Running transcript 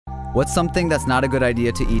What's something that's not a good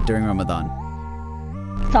idea to eat during Ramadan?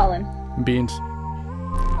 Salad. Beans.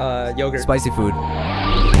 Yogurt. Spicy food. What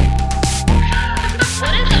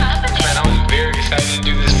is happening? Man, I was very excited to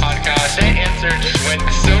do this podcast. That answer just went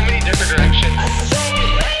so many different directions.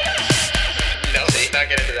 No, let's not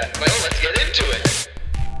get into that. Well, let's get into it.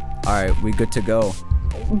 All right, we good to go.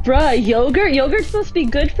 Bruh, yogurt? Yogurt's supposed to be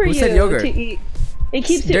good for Who you said yogurt? to eat. It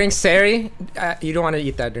keeps you, During Sari, you don't want to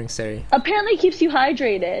eat that during Sari. apparently keeps you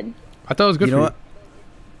hydrated. I thought it was good You for know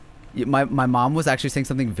you. what? My mom was actually saying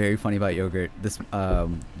something very funny about yogurt this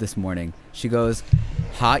morning. She goes,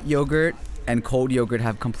 hot yogurt and cold yogurt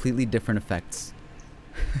have completely different effects.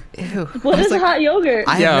 Ew. What is like, hot yogurt?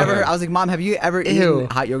 I Yeah. have never heard, I was like, Mom, have you ever Ew. eaten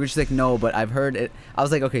hot yogurt? She's like, no, but I've heard it. I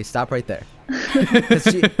was like, okay, stop right there.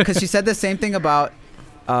 Because she said the same thing about,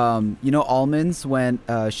 almonds when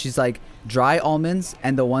she's like, dry almonds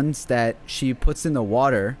and the ones that she puts in the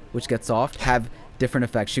water, which get soft, have different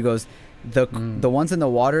effects. She goes, the ones in the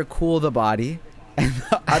water cool the body, and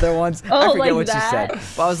the other ones, I Oh, forget like what she that? said.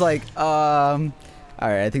 But I was like, all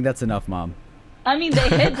right, I think that's enough, Mom. I mean, they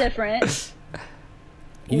hit different.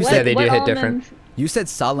 You What- said they do what hit different. almonds? you said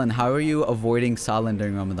salan. How are you avoiding salan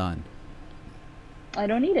during Ramadan? I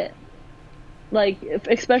don't eat it. Like,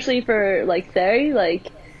 especially for like Sari, like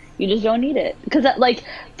you just don't eat it because, like,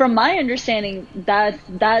 from my understanding,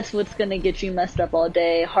 that's what's gonna get you messed up all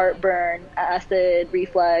day: heartburn, acid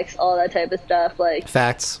reflux, all that type of stuff. Like,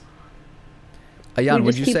 Facts. Ayan, we what'd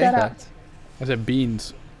just you keep say? that up. I said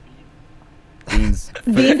beans. Beans.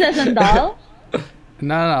 Beans as in dal.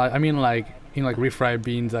 No. I mean like refried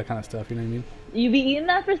beans, that kind of stuff. You know what I mean? You be eating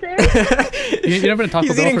that for Sari? You never been to Taco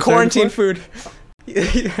He's Bell eating for Sari quarantine before? food.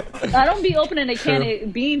 I don't be opening a can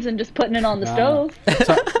of beans and just putting it on the Nah. stove.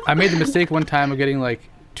 So I made the mistake one time of getting like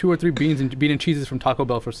 2 or 3 beans and bean and cheeses from Taco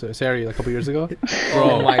Bell for Sari like, a couple years ago.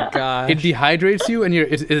 Oh my god. It dehydrates you and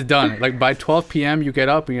it's done. Like by 12 p.m. you get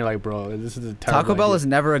up and you're like, bro, this is a terrible Taco Bell idea. is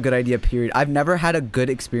never a good idea, period. I've never had a good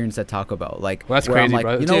experience at Taco Bell. Like, Well, that's where I'm crazy, like,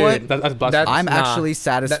 bro. you know Dude, what? That's blasphemy. That's- I'm nah. actually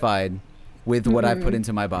satisfied with what I put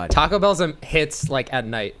into my body. Taco Bell's hits like at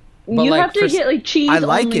night. But You like have to get like cheese I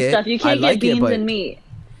like only it. stuff. You I can't like it, get beans but- and meat.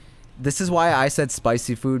 This is why I said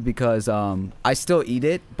spicy food, because I still eat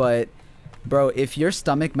it, but bro, if your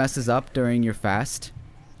stomach messes up during your fast,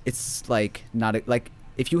 it's like not like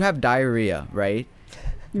if you have diarrhea, right?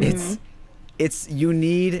 It's you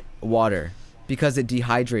need water because it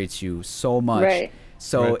dehydrates you so much. Right.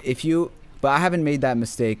 So Right. but I haven't made that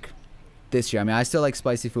mistake this year. I mean, I still like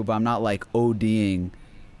spicy food, but I'm not like ODing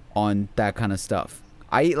on that kind of stuff.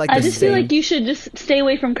 I eat like I the just feel same. like you should just stay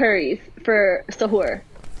away from curries for sahur.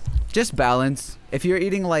 Just balance. If you're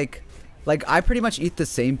eating like I pretty much eat the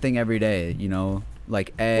same thing every day, you know,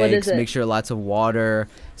 like eggs, it? make sure lots of water,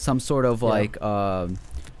 some sort of like I'll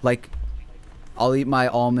eat my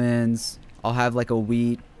almonds, I'll have like a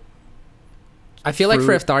wheat. I feel like for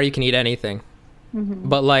fruit. iftar you can eat anything.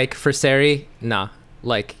 But like for Sari, nah.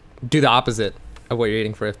 Like do the opposite of what you're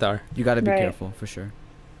eating for iftar. You got to be Right. careful for sure.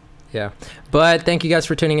 Yeah. But thank you guys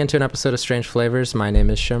for tuning into an episode of Strange Flavors. My name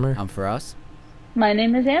is Shimmer. For us. My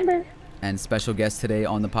name is Amber. And special guest today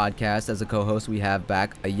on the podcast as a co-host, we have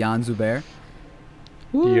back Ayan Zubair.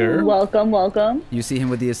 Here. Welcome, welcome. You see him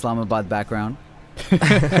with the Islamabad background. Get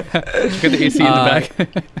the AC in the back.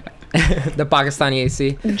 The Pakistani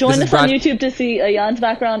AC. Join This is us on brought- YouTube to see Ayan's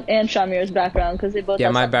background and Shamir's background because they both Yeah,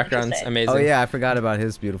 have my something background's interesting. amazing. Oh yeah, I forgot about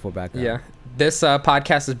his beautiful background. Yeah. This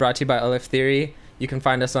podcast is brought to you by Aleph Theory. You can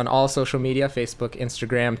find us on all social media, Facebook,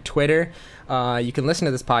 Instagram, Twitter. You can listen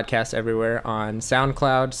to this podcast everywhere on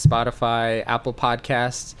SoundCloud, Spotify, Apple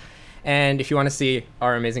Podcasts. And if you want to see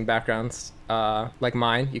our amazing backgrounds, like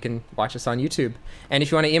mine, you can watch us on YouTube. And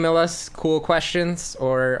if you want to email us cool questions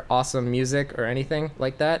or awesome music or anything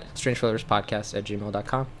like that,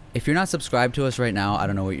 strangeflavorspodcast@gmail.com. If you're not subscribed to us right now, I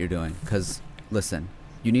don't know what you're doing. Because, listen,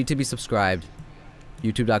 you need to be subscribed.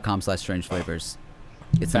 YouTube.com/strangeflavors.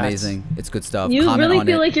 It's Facts. amazing. It's good stuff. You Comment really on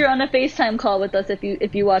feel it. like you're on a FaceTime call with us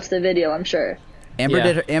if you watch the video, I'm sure. Amber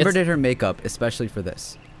Yeah, Amber it's- did her makeup especially for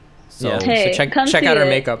this. So Yeah. Hey, so come check see out our it.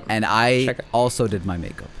 makeup. and I Check it. also did my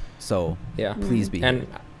makeup. So Yeah. please be here.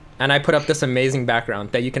 And I put up this amazing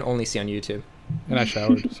background that you can only see on YouTube. And I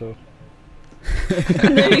showered, so.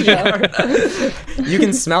 There you go. You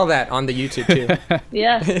can smell that on the YouTube too.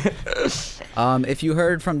 Yeah. If you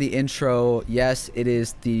heard from the intro, yes, it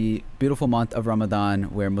is the beautiful month of Ramadan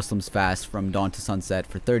where Muslims fast from dawn to sunset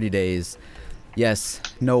for 30 days. Yes,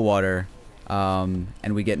 no water. And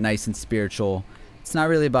we get nice and spiritual. It's not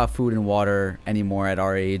really about food and water anymore at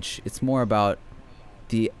our age. It's more about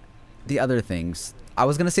the other things. I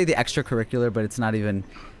was going to say the extracurricular, but it's not even,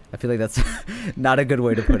 I feel like that's not a good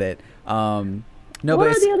way to put it. No, what but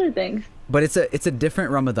are it's, the other things? but it's a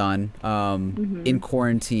different Ramadan in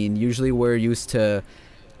quarantine. Usually we're used to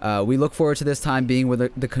we look forward to this time being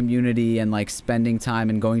with the community and like spending time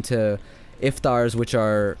and going to iftars, which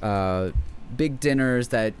are big dinners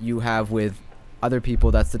that you have with other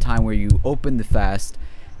people. That's the time where you open the fast,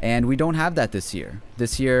 and we don't have that this year.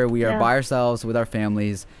 This year we are Yeah. by ourselves with our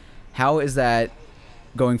families. How is that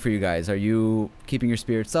going for you guys? Are you keeping your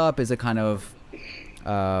spirits up? Is it kind of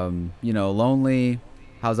lonely?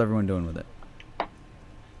 How's everyone doing with it?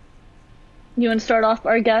 You want to start off,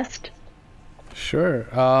 our guest? Sure.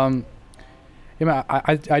 I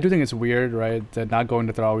do think it's weird, right? That not going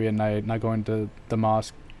to Tarawih at night, not going to the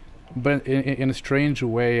mosque. But in a strange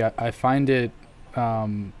way, I find it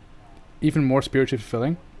even more spiritually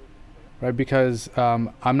fulfilling, right? Because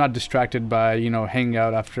I'm not distracted by, hanging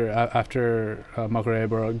out after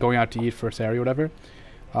Maghrib or going out to eat for Sahri or whatever.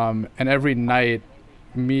 And every night,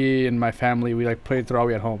 me and my family, we like play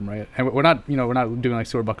Tarawih at home, right? And we're not doing like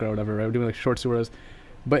Surah Baqarah or whatever, right? We're doing like short surahs.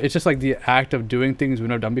 But it's just like the act of doing things we've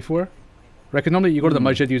never done before. Right? Because normally you go to the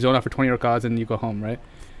masjid, you zone out for 20 rakats, and you go home, right?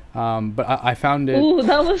 But I found it... Ooh,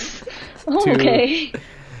 that was... okay.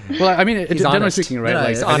 Well, I mean, it's generally honest. speaking, right? No, like,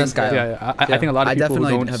 he's I honest think, guy. Yeah, I think a lot of I people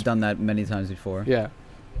definitely don't... have done that many times before. Yeah.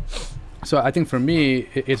 So I think for me,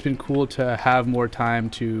 it's been cool to have more time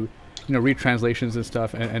to, read translations and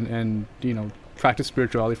stuff and practice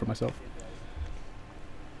spirituality for myself.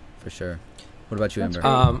 For sure. What about you, That's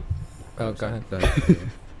Amber? Oh, go ahead. Go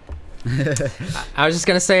ahead. I was just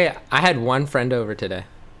gonna say I had one friend over today,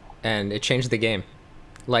 and it changed the game.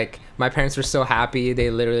 Like my parents were so happy;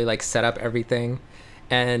 they literally like set up everything,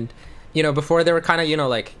 and before they were kind of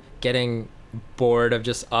like getting bored of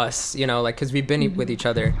just us, like because we've been with each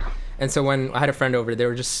other, and so when I had a friend over, they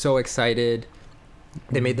were just so excited.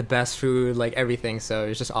 They made the best food, like everything. So it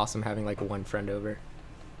was just awesome having like one friend over.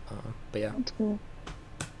 But yeah. That's cool.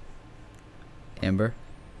 Amber?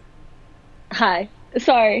 Hi.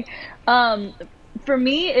 Sorry. For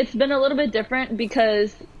me, it's been a little bit different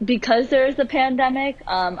because there's a pandemic.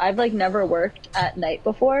 I've like never worked at night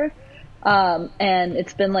before. And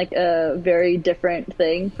it's been like a very different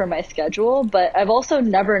thing for my schedule, but I've also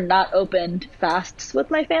never not opened fasts with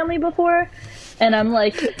my family before. And I'm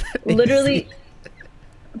like literally...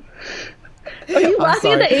 Are you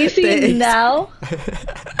laughing at the AC, The AC. now?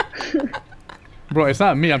 Bro, it's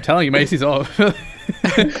not me. I'm telling you, my AC's off.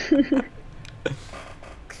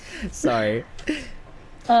 Sorry.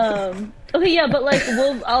 Okay, yeah, but like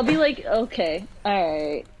I'll be like, okay,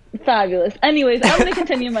 alright, fabulous. Anyways, I'm gonna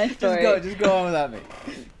continue my story. Just go on without me.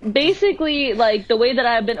 Basically, like the way that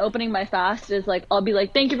I've been opening my fast is like I'll be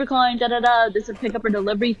like, thank you for calling, da da da, this is pick up or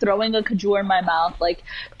delivery, throwing a kajur in my mouth, like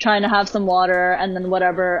trying to have some water and then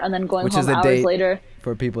whatever, and then going Which home is a hours date later.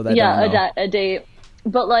 For people that Yeah, don't know. a date.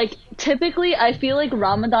 But like typically I feel like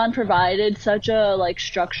Ramadan provided such a like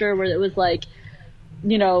structure where it was like,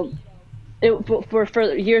 for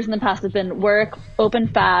years in the past it's been work, open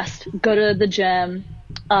fast, go to the gym,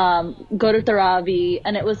 go to Tarawih,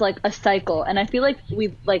 and it was like a cycle. And I feel like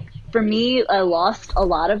for me, I lost a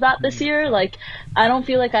lot of that this year. Like I don't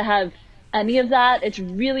feel like I have any of that. It's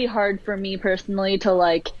really hard for me personally to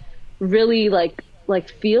like really like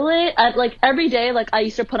feel it. Like every day, like I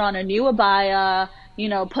used to put on a new abaya,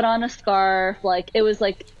 put on a scarf. Like it was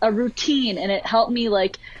like a routine, and it helped me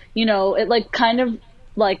like, it like kind of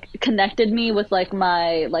like connected me with like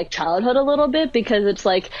my like childhood a little bit, because it's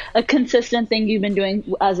like a consistent thing you've been doing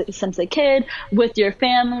since a kid with your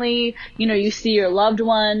family. You see your loved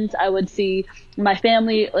ones. I would see my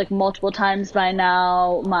family like multiple times by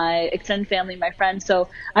now, my extended family, my friends. So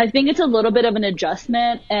I think it's a little bit of an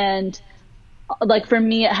adjustment, and like for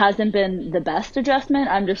me it hasn't been the best adjustment.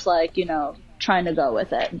 I'm just like trying to go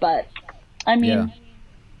with it, but I mean Yeah.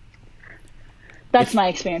 that's my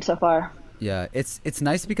experience so far. Yeah, it's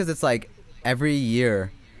nice because it's like every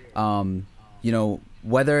year,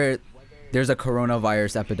 whether there's a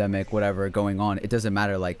coronavirus epidemic, whatever going on, it doesn't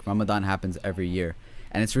matter. Like Ramadan happens every year,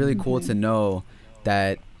 and it's really cool to know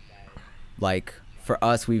that, like for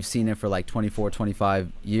us, we've seen it for like 24,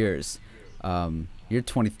 25 years. You're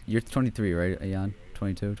 23, right, Ayan?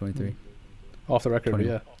 22, 23? Off the record, 20.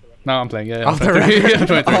 but yeah. No, I'm playing. Yeah, Off the 23. record. I'm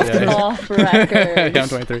 23. Off the yeah, Off record. yeah, I'm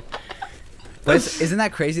 23. But isn't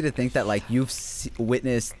that crazy to think that like you've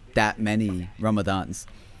witnessed that many Ramadans?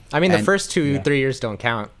 I mean, the And- first 2, yeah. 3 years don't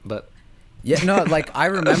count, but Yeah, no, like I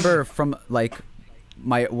remember from like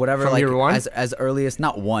my whatever, From like year one? as early as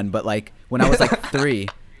not one, but like when I was like 3.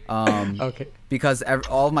 okay. Because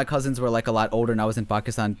all of my cousins were like a lot older, and I was in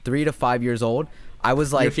Pakistan, 3 to 5 years old. I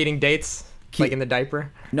was You're like, feeding dates like in the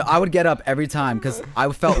diaper. no, I would get up every time because I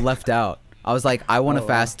felt left out. I was like, I want to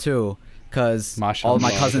fast too, because all Mashallah.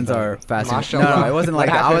 my cousins are fasting. Mashallah. No, it wasn't What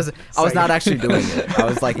like that. I was happened? not actually doing it. I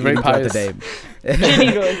was like Very eating throughout the pious. day.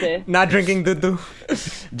 Shitty rosé. Not drinking dudu.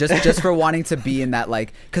 just for wanting to be in that,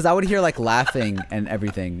 like, because I would hear like laughing and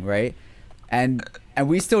everything, right? And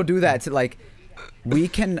we still do that to like, we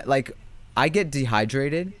can like, I get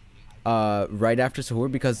dehydrated right after suhoor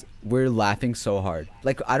because we're laughing so hard.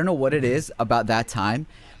 Like, I don't know what it is about that time,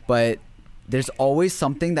 but there's always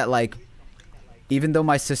something that, like, even though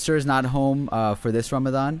my sister is not home for this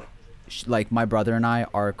Ramadan, like my brother and I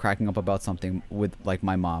are cracking up about something with like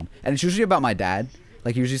my mom, and it's usually about my dad,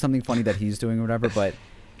 like usually something funny that he's doing or whatever, but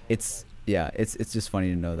it's just funny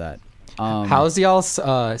to know that. How's y'all's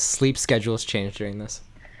sleep schedules changed during this?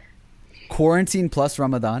 Quarantine plus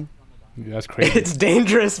Ramadan? Yeah, that's crazy. It's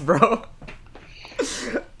dangerous, bro.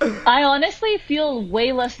 I honestly feel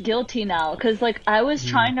way less guilty now because like I was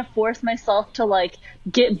trying to force myself to like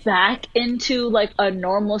get back into like a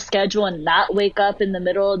normal schedule and not wake up in the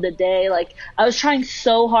middle of the day. Like I was trying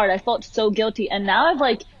so hard. I felt so guilty, and now I've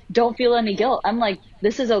like don't feel any guilt. I'm like,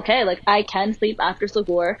 this is okay. Like I can sleep after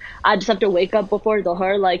suhoor. I just have to wake up before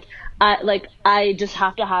dhuhr. I just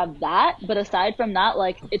have to have that. But aside from that,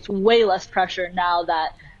 like it's way less pressure now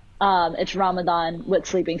that it's Ramadan with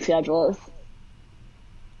sleeping schedules.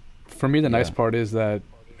 For me, the nice part is that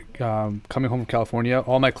coming home from California,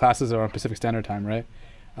 all my classes are on Pacific Standard Time, right?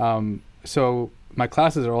 So my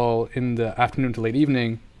classes are all in the afternoon to late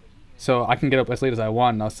evening, so I can get up as late as I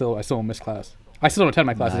want, and I still won't miss class. I still don't attend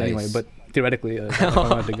my classes anyway, Nice. but theoretically, if I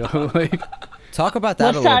wanted to go, like, Talk about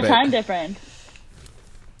that What's a little that bit. time difference?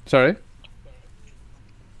 sorry.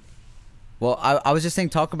 Well, I was just saying,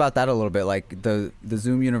 talk about that a little bit, like the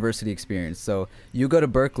Zoom University experience. So you go to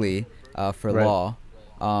Berkeley for Right. law,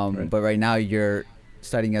 Right. but right now you're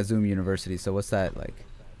studying at Zoom University. So what's that like?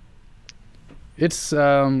 It's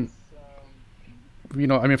I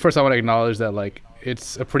mean, first I want to acknowledge that like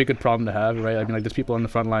it's a pretty good problem to have, right? I mean, like there's people on the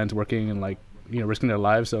front lines working and like risking their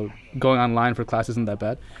lives, so going online for class isn't that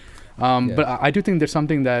bad. But I do think there's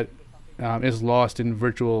something that is lost in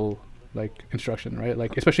virtual like instruction, right?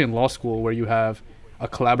 Like especially in law school where you have a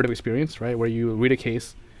collaborative experience, right? Where you read a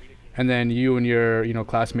case and then you and your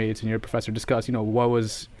classmates and your professor discuss what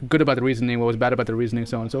was good about the reasoning, what was bad about the reasoning,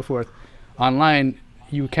 so on and so forth. Online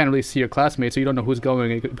you can't really see your classmates, so you don't know who's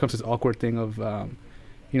going. It becomes this awkward thing of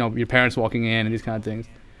your parents walking in and these kind of things.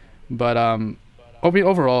 But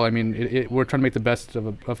overall, I mean, we're trying to make the best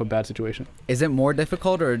of a bad situation. Is it more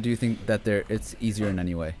difficult, or do you think that it's easier in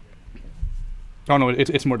any way? Oh no,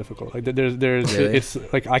 it's more difficult. Like there's Really? it's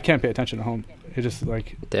like I can't pay attention at home. It's just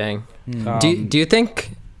like Dang. Hmm.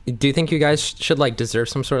 Do you think you guys should like deserve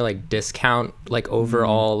some sort of like discount like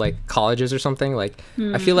overall like colleges or something? Like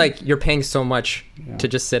I feel like you're paying so much to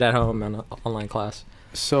just sit at home and online class.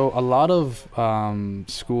 So a lot of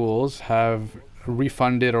schools have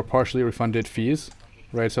refunded or partially refunded fees,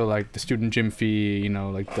 right? So like the student gym fee,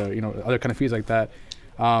 like the other kind of fees like that.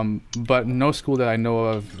 But no school that I know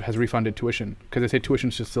of has refunded tuition because they say tuition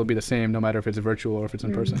should still be the same no matter if it's virtual or if it's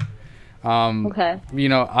in person. Okay.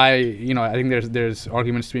 I think there's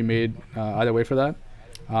arguments to be made either way for that.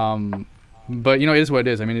 But it is what it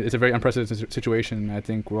is. I mean, it's a very unprecedented situation. I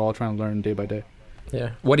think we're all trying to learn day by day.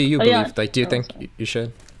 Yeah. What do you Oh, believe? yeah. Like, do you think you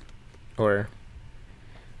should? Or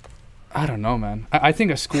I don't know, man. I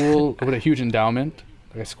think a school with a huge endowment,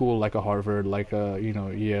 like a school like a Harvard, like a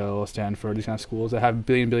Yale, Stanford, these kind of schools that have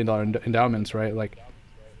billion dollar endowments, right? Like,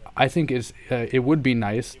 I think it would be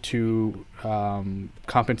nice to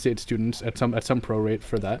compensate students at some pro rate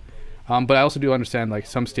for that. But I also do understand like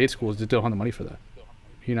some state schools just don't have the money for that.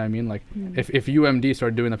 You know what I mean? Like if UMD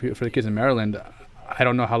started doing that for the kids in Maryland, I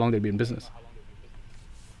don't know how long they'd be in business.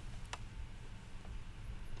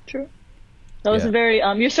 True. That was Yeah. a very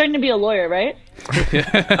you're starting to be a lawyer, right?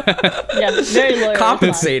 Yeah, very lawyer.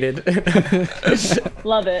 compensated.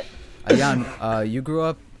 Love it. Ayan, you grew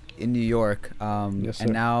up in New York, Yes, sir.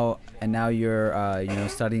 and now you're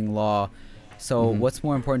studying law. So what's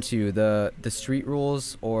more important to you, the street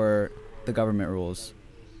rules or the government rules?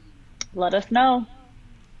 Let us know.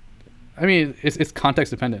 I mean, it's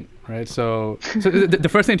context dependent, right? So the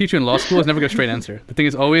first thing they teach you in law school is never get a straight answer. The thing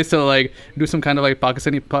is always to like do some kind of like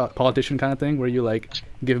Pakistani politician kind of thing where you like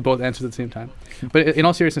give both answers at the same time. But in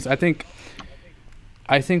all seriousness, I think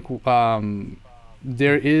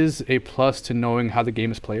there is a plus to knowing how the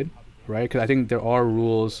game is played, right? Because I think there are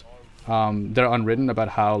rules that are unwritten about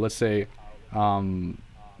how, let's say, how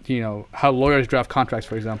lawyers draft contracts,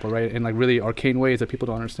 for example, right? In like really arcane ways that people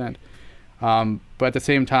don't understand. But at the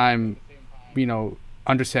same time,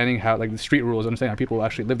 understanding how like the street rules, understanding how people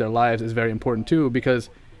actually live their lives is very important too, because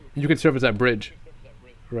you can serve as that bridge,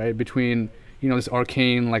 right, between this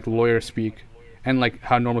arcane like lawyer speak, and like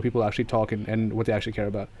how normal people actually talk and what they actually care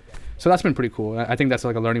about. So that's been pretty cool. I think that's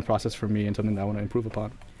like a learning process for me and something that I want to improve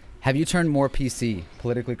upon. Have you turned more PC,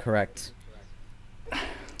 politically correct?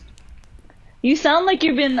 You sound like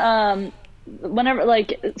you've been whenever,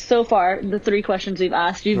 like, so far the 3 questions we've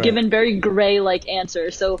asked, you've Right. given very gray like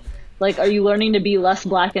answers. So like, are you learning to be less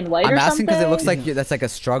black and white? I'm or asking because it looks something? like that's like a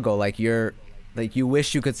struggle. Like you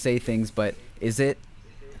wish you could say things, but is it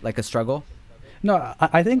like a struggle? No,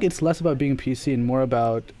 I think it's less about being PC and more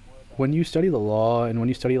about when you study the law and when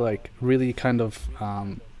you study like really kind of,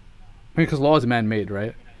 because law is man-made,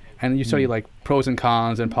 right? And you study like pros and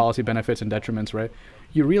cons and policy benefits and detriments, right?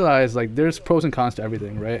 You realize like there's pros and cons to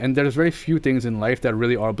everything, right? And there's very few things in life that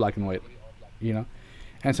really are black and white,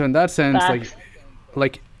 And so in that sense, Facts.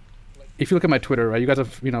 like if you look at my Twitter, right? You guys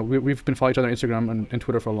have, we've been following each other on Instagram and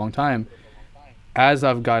Twitter for a long time. As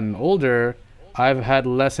I've gotten older, I've had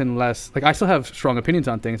less and less, like I still have strong opinions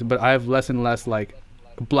on things, but I have less and less like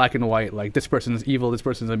black and white, like this person is evil, this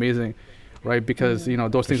person is amazing, right? Because,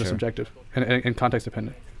 those things are sure. subjective and context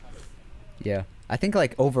dependent. Yeah. I think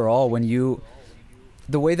like overall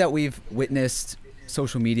the way that we've witnessed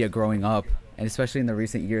social media growing up, and especially in the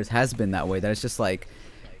recent years, has been that way, that it's just like,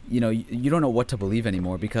 you don't know what to believe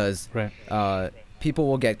anymore because Right. people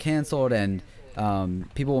will get canceled and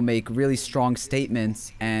people will make really strong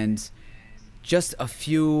statements, and just a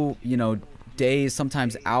few, days,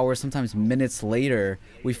 sometimes hours, sometimes minutes later,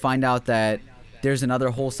 we find out that there's another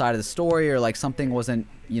whole side of the story, or like something wasn't,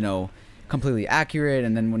 completely accurate.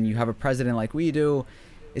 And then when you have a president like we do,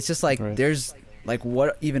 it's just like Right. there's like,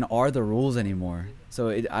 what even are the rules anymore? So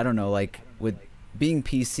I don't know, like with being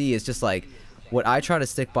PC, it's just like what I try to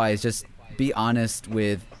stick by is just be honest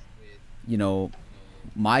with,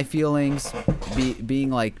 my feelings, being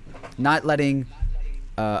like not letting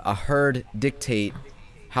a herd dictate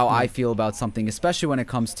how I feel about something, especially when it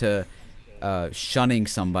comes to shunning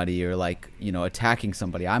somebody or like, attacking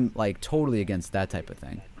somebody. I'm like totally against that type of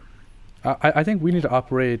thing. I think we need to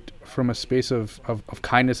operate from a space of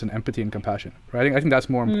kindness and empathy and compassion, right? I think that's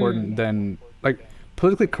more important than, like,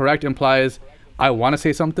 politically correct implies I want to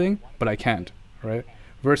say something, but I can't, right?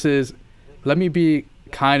 Versus let me be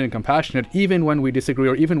kind and compassionate even when we disagree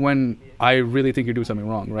or even when I really think you're doing something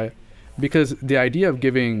wrong, right? Because the idea of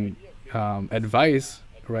giving advice,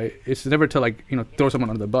 right, it's never to like, throw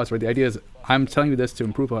someone under the bus, right? The idea is I'm telling you this to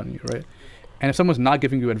improve on you, right? And if someone's not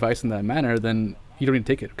giving you advice in that manner, then you don't need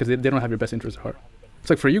to take it because they don't have your best interest at heart. It's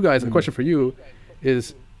like for you guys, a question for you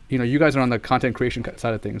is, you guys are on the content creation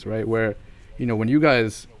side of things, right? Where, when you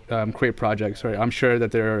guys create projects, right, I'm sure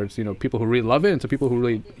that there's, people who really love it and some people who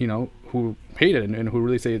really, who hate it and who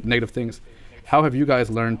really say negative things. How have you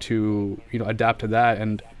guys learned to, adapt to that?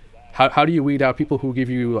 And how do you weed out people who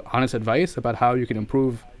give you honest advice about how you can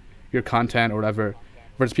improve your content or whatever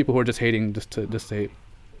versus people who are just hating just to hate?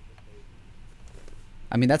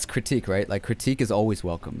 I mean, that's critique, right? Like critique is always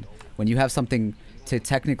welcomed. When you have something to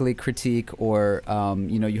technically critique, or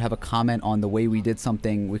you have a comment on the way we did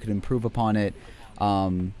something, we could improve upon it,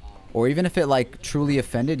 or even if it like truly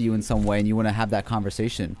offended you in some way and you want to have that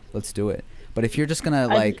conversation, let's do it. But if you're just gonna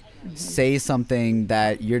like say something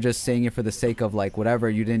that you're just saying it for the sake of like whatever,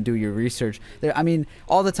 you didn't do your research. I mean,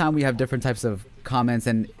 all the time we have different types of comments,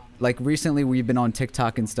 and like recently we've been on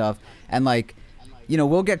TikTok and stuff, and like,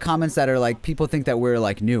 we'll get comments that are like, people think that we're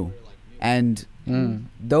like new, and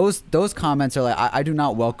those comments are like, I do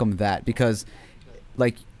not welcome that, because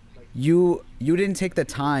like you didn't take the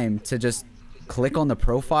time to just click on the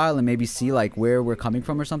profile and maybe see like where we're coming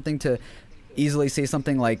from or something, to easily say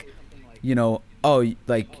something like, oh,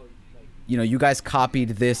 like, you guys copied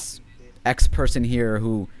this X person here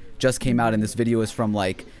who just came out and this video is from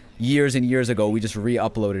like years and years ago, we just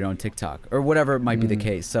re-uploaded it on TikTok or whatever it might be the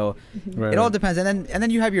case. So Right. it all depends. And then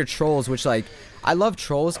you have your trolls, which like, I love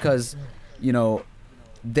trolls because,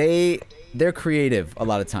 they're creative a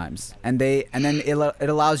lot of times, and then it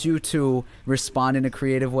allows you to respond in a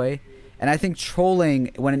creative way. And I think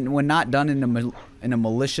trolling, when not done in a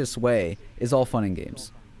malicious way, is all fun and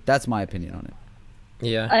games. That's my opinion on it.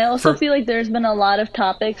 Yeah. I also feel like there's been a lot of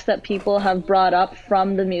topics that people have brought up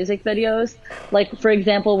from the music videos. Like, for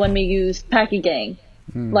example, when we used Packy Gang,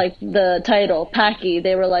 like the title, Packy,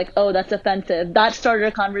 they were like, oh, that's offensive. That started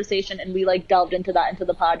a conversation, and we like delved into that into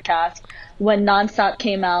the podcast. When Nonstop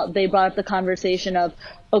came out, they brought up the conversation of,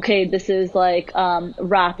 okay, this is like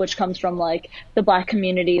rap, which comes from like the Black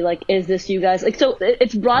community. Like, is this you guys? Like, so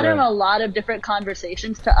it's brought in Right. a lot of different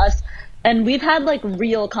conversations to us And we've had like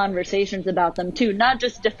real conversations about them too, not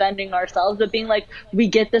just defending ourselves, but being like, we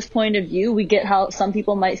get this point of view, we get how some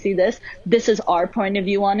people might see this. This is our point of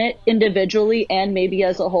view on it, individually and maybe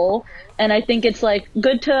as a whole. And I think it's like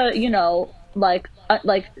good to, you know, like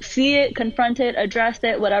see it, confront it, address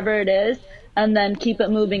it, whatever it is, and then keep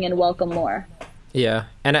it moving and welcome more. Yeah,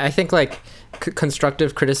 and I think like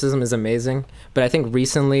constructive criticism is amazing, but I think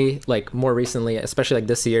recently, like more recently, especially like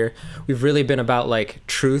this year, we've really been about like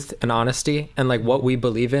truth and honesty and like what we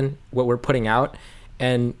believe in, what we're putting out,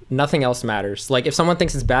 and nothing else matters. Like if someone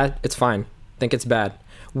thinks it's bad, it's fine. Think it's bad.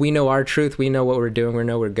 We know our truth. We know what we're doing. We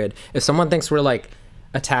know we're good. If someone thinks we're like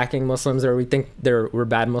attacking Muslims or we think we're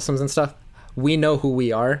bad Muslims and stuff, we know who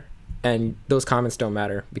we are, and those comments don't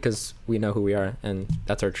matter because we know who we are, and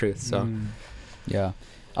that's our truth. So. Yeah.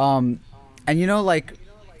 And you know, like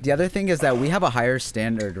the other thing is that we have a higher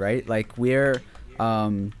standard, right? Like we're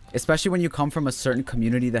especially when you come from a certain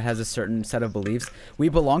community that has a certain set of beliefs, we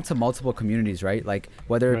belong to multiple communities, right? Like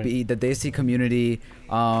whether it be the Desi community,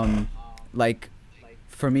 like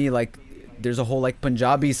for me, like there's a whole like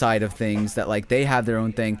Punjabi side of things that like they have their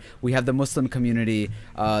own thing. We have the Muslim community,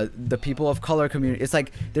 the people of color community. It's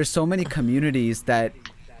like there's so many communities that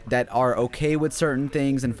are okay with certain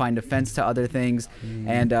things and find offense to other things.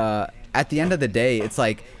 And at the end of the day, it's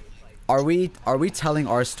like, are we telling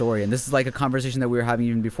our story? And this is like a conversation that we were having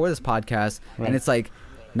even before this podcast. Right. And it's like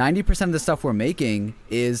 90% of the stuff we're making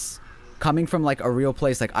is coming from like a real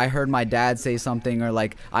place. Like I heard my dad say something, or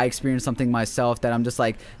like I experienced something myself that I'm just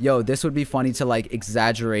like, yo, this would be funny to like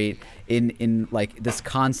exaggerate in like this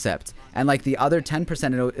concept. And like the other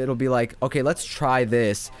 10%, it'll be like, okay, let's try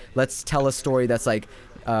this. Let's tell a story that's like,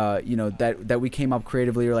 you know, that we came up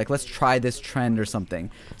creatively, or like let's try this trend or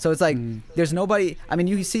something. So it's like there's nobody, I mean,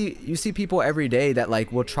 you see people every day that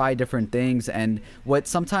like will try different things, and what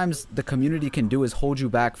sometimes the community can do is hold you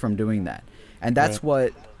back from doing that. And that's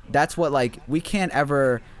what like we can't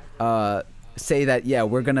ever say that, yeah,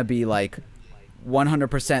 we're gonna be like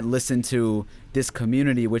 100% listen to this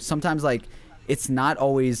community, which sometimes like it's not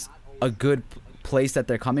always a good place that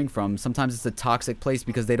they're coming from. Sometimes it's a toxic place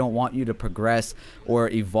because they don't want you to progress or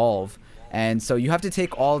evolve. And so you have to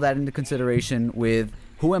take all that into consideration with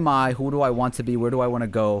who am I, who do I want to be, where do I want to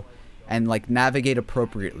go, and like navigate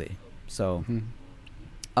appropriately. So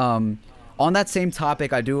on that same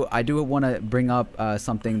topic, I do want to bring up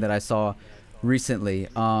something that I saw recently,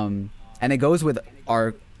 and it goes with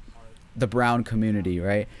the brown community,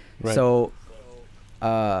 right? So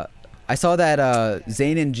I saw that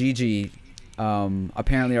Zayn and Gigi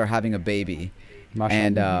apparently are having a baby.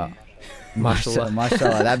 Mashallah. And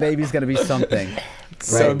mashallah, that baby's gonna be something.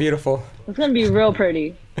 So beautiful. It's gonna be real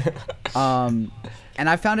pretty. And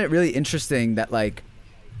I found it really interesting that like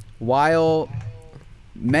while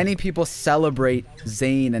many people celebrate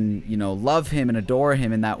Zayn and, you know, love him and adore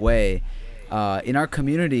him in that way, in our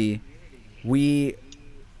community we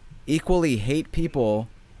equally hate people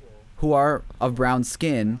who are of brown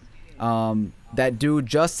skin, that do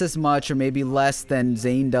just as much or maybe less than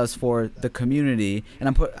Zayn does for the community.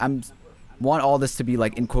 And I'm want all this to be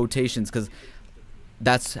like in quotations because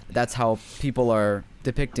that's how people are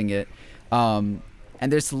depicting it. And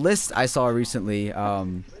this list I saw recently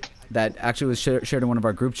that actually was shared in one of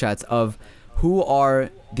our group chats of who are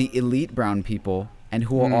the elite brown people and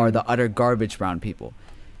who are the utter garbage brown people.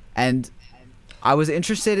 And I was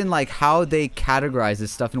interested in like how they categorize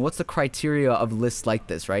this stuff and what's the criteria of lists like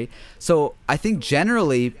this, right? So I think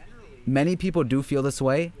generally many people do feel this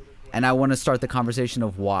way, and I want to start the conversation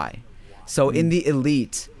of why. So in the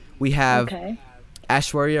elite, we have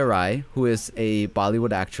Aishwarya Rai, who is a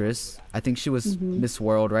Bollywood actress. I think she was Miss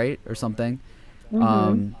World, right? Or something.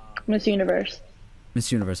 Miss Universe.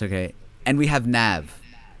 Miss Universe, okay. And we have Nav.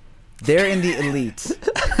 They're in the elite.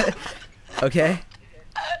 Okay?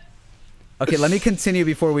 Okay, let me continue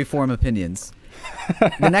before we form opinions.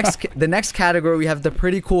 The next category, we have the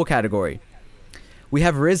pretty cool category. We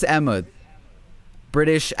have Riz Ahmed,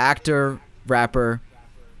 British actor, rapper.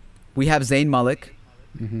 We have Zayn Malik,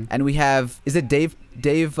 and we have, is it Dev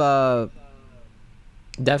Patel?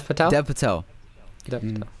 Dev Patel.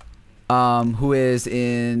 Who is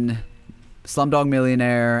in Slumdog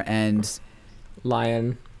Millionaire and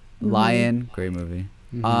Lion, great movie.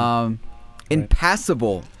 In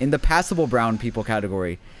the passable brown people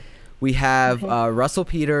category, we have Russell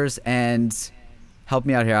Peters and, help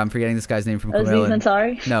me out here, I'm forgetting this guy's name from Aziz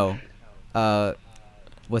Ansari? No.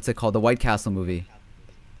 What's it called? The White Castle movie.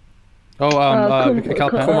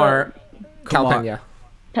 Kumar. Kalpen, yeah.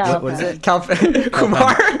 What is it? Kalpen.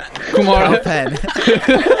 Kumar. Kalpen.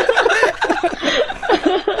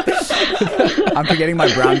 I'm forgetting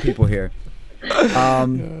my brown people here.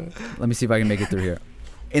 Let me see if I can make it through here.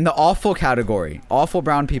 In the awful category, awful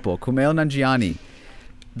brown people, Kumail Nanjiani,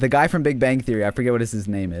 the guy from Big Bang Theory, I forget what his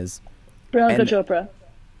name is. Priyanka And- Chopra.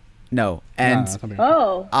 No, and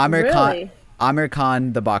Oh, Amir really? Khan, Amir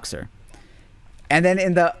Khan, the boxer. And then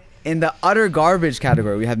in the utter garbage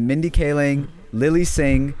category, we have Mindy Kaling, Lily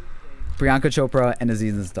Singh, Priyanka Chopra, and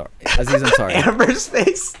Aziz Ansari. Amber's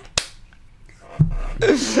face.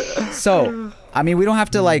 So, I mean, we don't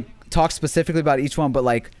have to like talk specifically about each one, but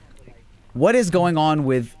like, what is going on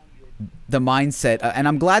with the mindset? And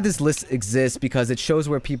I'm glad this list exists because it shows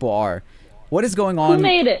where people are. What is going on Who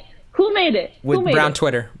made it? Who made it? With Who made Brown it?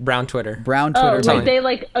 Twitter. Brown Twitter. Brown Oh, Twitter? like they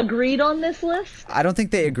like agreed on this list? I don't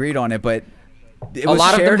think they agreed on it, but it A was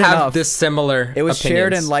lot of them shared have enough. this similar. It was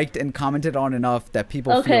shared and opinions. liked and commented on enough that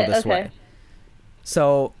people Okay, feel this okay. way.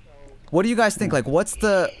 So, what do you guys think? Like, what's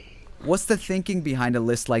the thinking behind a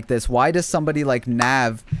list like this? Why does somebody like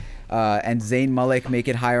Nav and Zayn Malik make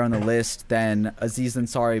it higher on the list than Aziz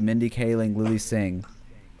Ansari, Mindy Kaling, Lily Singh?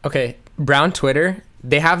 Okay, Brown Twitter,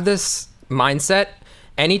 they have this mindset.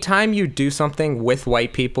 Anytime you do something with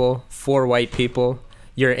white people, for white people,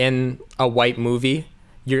 you're in a white movie,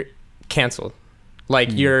 you're canceled. Like,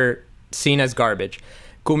 you're seen as garbage.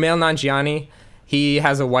 Kumail Nanjiani, he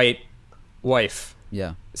has a white wife.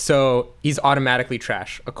 Yeah. So he's automatically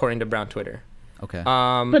trash, according to Brown Twitter. Okay.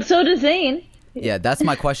 But so does Zayn. Yeah, that's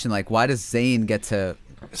my question. Like, why does Zayn get to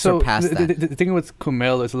So surpass that? the thing with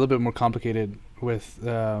Kumail is a little bit more complicated. With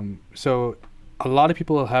so a lot of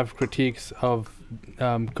people have critiques of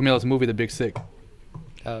Kumail's movie, The Big Sick.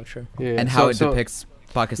 Oh, sure. Yeah, And how it depicts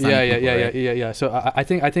Pakistani people, right? yeah. So I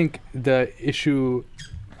think the issue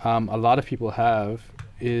a lot of people have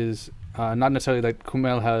is not necessarily that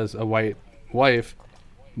Kumail has a white wife,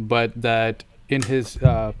 but that in his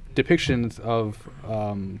depictions of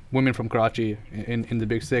women from Karachi in The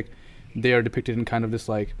Big Sick, they are depicted in kind of this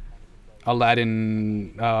like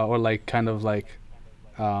Aladdin or like kind of like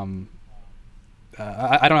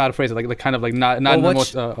I don't know how to phrase it, like kind of like not in the what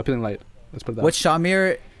most appealing light. Let's put it that. What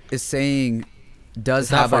Shamir is saying does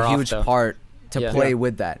It's not have far a off, huge though. part to Yeah. play Yeah.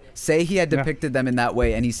 with that. Say he had Yeah. depicted them in that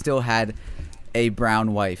way and he still had a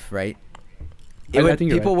brown wife, right? I think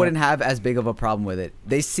you're People right, wouldn't have as big of a problem with it.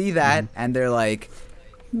 They see that and they're like,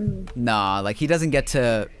 nah, like he doesn't get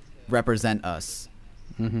to represent us.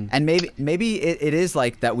 And maybe it is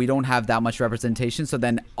like that we don't have that much representation. So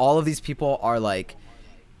then all of these people are like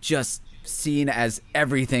just seen as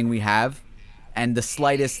everything we have. And the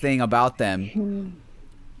slightest thing about them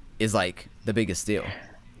is like the biggest deal.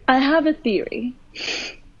 I have a theory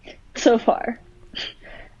so far,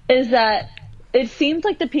 is that it seems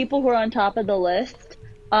like the people who are on top of the list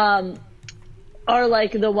are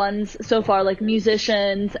like the ones so far, like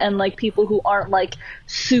musicians and like people who aren't like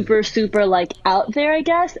super like out there, I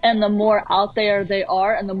guess. And the more out there they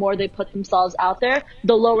are and the more they put themselves out there,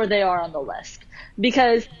 the lower they are on the list.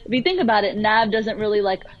 Because if you think about it, Nav doesn't really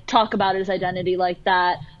like talk about his identity like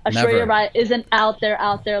that. Ashwarya Never. Rai isn't out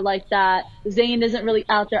there like that. Zayn isn't really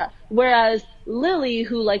out there. Whereas Lily,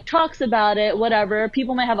 who like talks about it, whatever,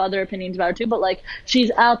 people might have other opinions about her too, but like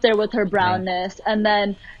she's out there with her brownness. And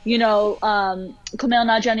then, you know, Kumail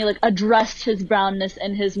Nanjiani like addressed his brownness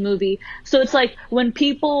in his movie. So it's like when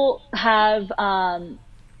people have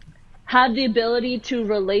the ability to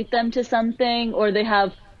relate them to something, or they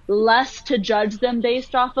have less to judge them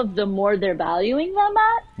based off of, the more they're valuing them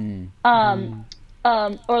at.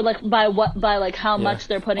 Or like by like how much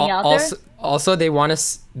they're putting out there. Also, they want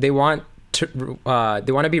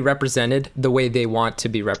to be represented the way they want to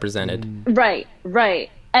be represented. Right. And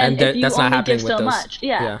And if you that's not only happening give with so those. much,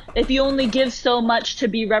 Yeah. if you only give so much to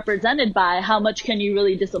be represented by, how much can you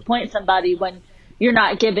really disappoint somebody when you're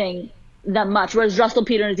not giving them much? Whereas Russell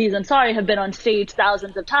Peter and Aziz Ansari have been on stage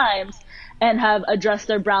thousands of times and have addressed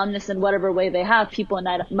their brownness in whatever way they have. People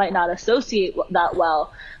might not associate that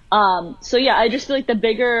well. So yeah, I just feel like the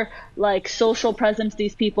bigger like social presence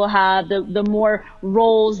these people have, the more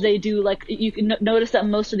roles they do. Like you can notice that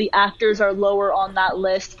most of the actors are lower on that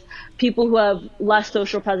list. People who have less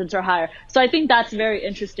social presence are higher. So I think that's very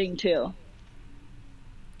interesting too.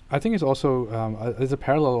 I think it's also there's a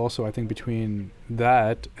parallel also, I think, between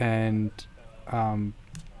that and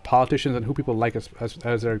politicians and who people like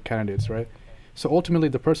as their candidates, right? So ultimately,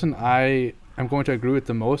 the person I am going to agree with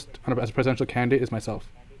the most as a presidential candidate is myself.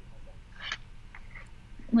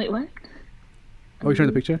 Wait, what? Oh, you showing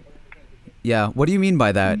the picture? Yeah. What do you mean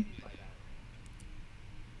by that?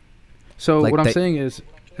 So Like what I'm they- saying is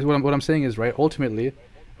what I'm saying is, right, ultimately,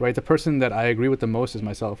 right, the person that I agree with the most is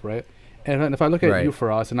myself, right? And then if I look at Right. you,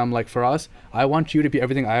 Faraz, and I'm like, Faraz, I want you to be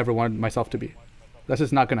everything I ever wanted myself to be. That's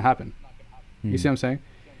just not going to happen. You see what I'm saying?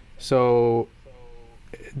 So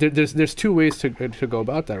there's two ways to go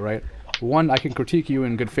about that, right? One, I can critique you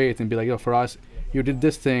in good faith and be like, yo, for us, you did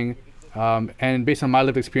this thing, and based on my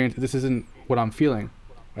lived experience, this isn't what I'm feeling,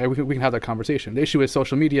 right? We can have that conversation. The issue is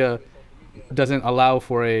social media doesn't allow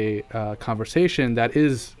for a conversation that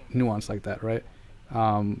is nuanced like that, right?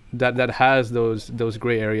 That has those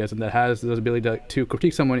gray areas and that has those ability to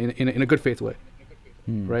critique someone in a good faith way,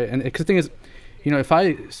 right? And because the thing is, if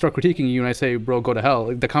I start critiquing you and I say, bro, go to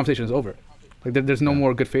hell, the conversation is over. Like there's no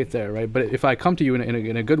more good faith there, right? But if I come to you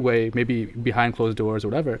in a good way, maybe behind closed doors or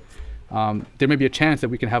whatever, there may be a chance that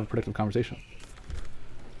we can have a productive conversation.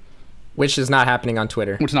 Which is not happening on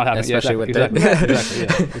Twitter. Which is not happening, especially with exactly.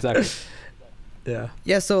 Exactly. Yeah.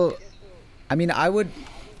 Yeah, so I mean, I would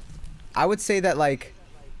say that, like,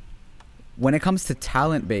 when it comes to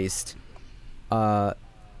talent based,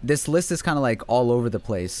 this list is kind of like all over the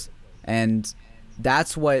place, and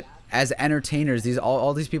that's what, as entertainers,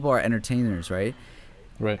 all these people are entertainers, right?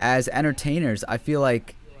 Right. As entertainers, I feel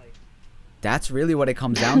like that's really what it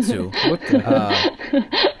comes down to.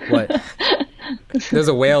 What? There's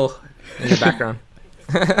a whale in the background.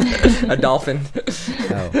 A dolphin.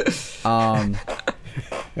 Oh.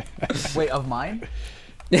 Wait, of mine?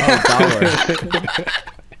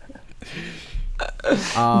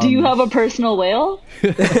 Oh, Do you have a personal whale?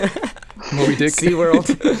 Moby Dick. SeaWorld.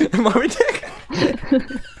 Moby Dick.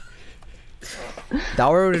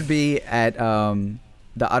 Dower would be at the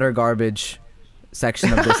utter garbage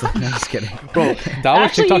section of this. No, I'm just kidding. Bro, Dower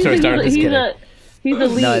TikTok started. He's a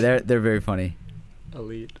lead. No, they're very funny.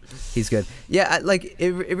 Elite. He's good. Yeah, like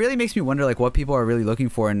it really makes me wonder, like, what people are really looking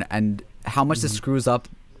for, and how much this screws up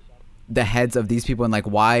the heads of these people, and like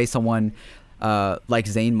why someone like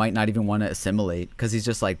Zayn might not even want to assimilate, because he's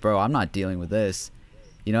just like, bro, I'm not dealing with this,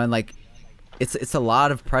 and like it's a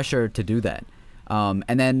lot of pressure to do that.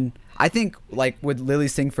 And then I think, like with Lily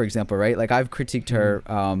Singh, for example, right? Like I've critiqued her.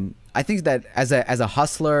 I think that as a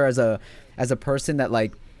hustler, as a person that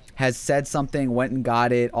like has said something, went and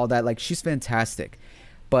got it, all that, like she's fantastic.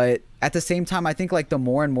 But at the same time, I think like the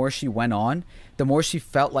more and more she went on, the more she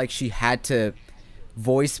felt like she had to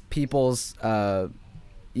voice people's, be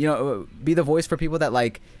the voice for people that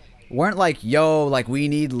like weren't like, yo, like we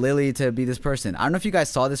need Lily to be this person. I don't know if you guys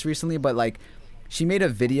saw this recently, but like she made a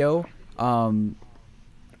video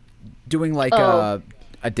doing like a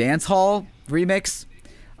dance hall remix,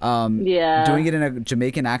 doing it in a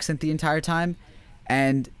Jamaican accent the entire time,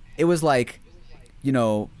 and it was like,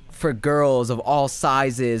 for girls of all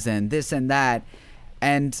sizes and this and that.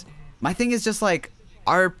 And my thing is just like,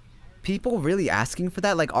 are people really asking for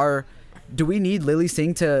that? Like, do we need Lily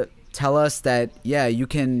Singh to tell us that, yeah, you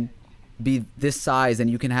can be this size and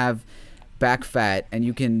you can have back fat and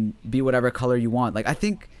you can be whatever color you want? Like, I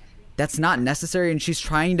think that's not necessary, and she's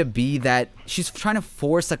trying to be that. She's trying to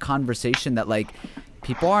force a conversation that like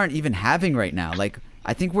people aren't even having right now. Like,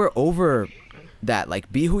 I think we're over that.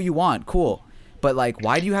 Like, be who you want, cool, but like,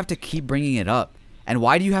 why do you have to keep bringing it up, and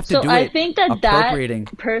why do you have to do it? I think appropriating?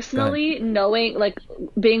 That personally, knowing, like,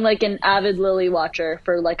 being like an avid Lily watcher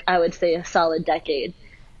for like, I would say a solid decade,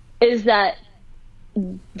 is that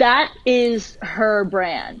is her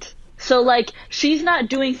brand. So like, she's not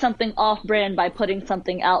doing something off brand by putting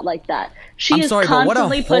something out like that. I'm sorry, but what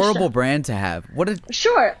a horrible brand to have.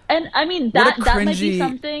 Sure, and I mean that might be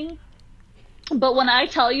something. But when I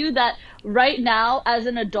tell you that right now, as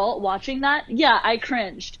an adult watching that, yeah, I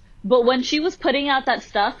cringed. But when she was putting out that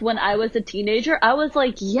stuff when I was a teenager, I was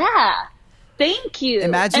like, yeah, thank you.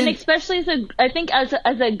 Imagine, and especially I think as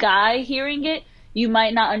a guy hearing it, you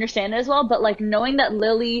might not understand it as well. But like, knowing that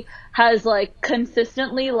Lily has like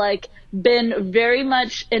consistently like been very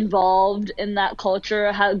much involved in that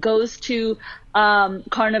culture, goes to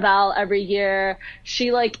Carnival every year.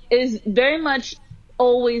 She like is very much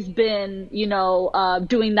always been,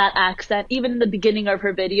 doing that accent, even in the beginning of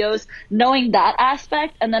her videos, knowing that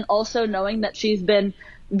aspect, and then also knowing that she's been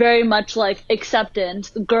very much like acceptance,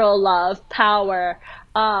 girl love, power.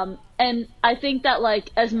 And I think that like,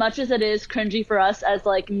 as much as it is cringy for us as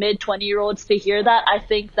like mid 20-year-olds to hear that, I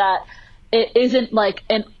think that it isn't like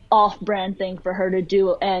an off-brand thing for her to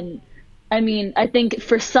do. And I mean, I think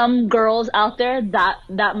for some girls out there,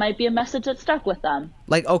 that might be a message that stuck with them.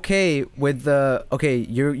 Like, you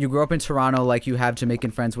grew up in Toronto, like you have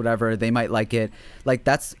Jamaican friends, whatever, they might like it. Like,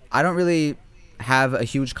 I don't really have a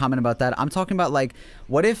huge comment about that. I'm talking about like,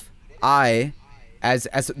 what if I, as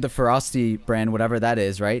the Ferocity brand, whatever that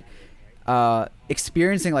is, right?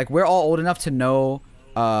 Experiencing, like, we're all old enough to know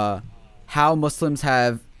how Muslims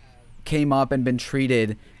have came up and been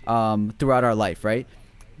treated throughout our life, right?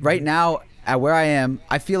 Right now, at where I am,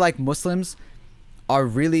 I feel like Muslims are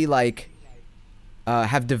really like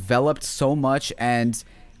have developed so much and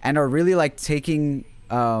are really like taking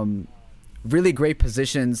really great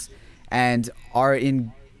positions and are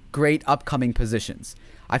in great upcoming positions.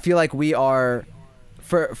 I feel like we are,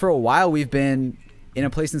 for a while, we've been in a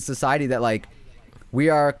place in society that like we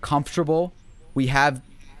are comfortable. We have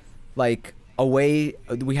like we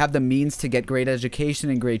have the means to get great education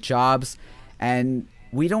and great jobs, and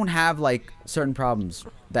we don't have like certain problems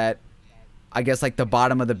that I guess like the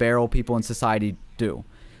bottom of the barrel people in society do,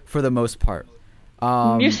 for the most part.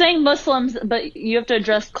 You're saying Muslims, but you have to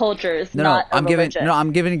address cultures, not I'm religion.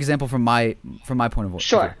 I'm giving an example from my point of view.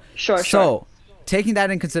 Sure. So, taking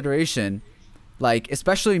that in consideration, like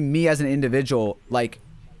especially me as an individual, like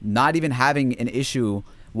not even having an issue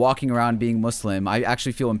walking around being Muslim, I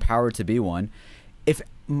actually feel empowered to be one. If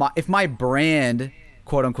my brand,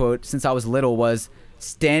 quote unquote, since I was little was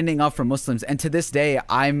standing up for Muslims, and to this day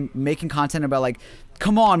I'm making content about like,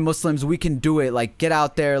 come on Muslims, we can do it, like get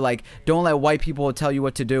out there, like don't let white people tell you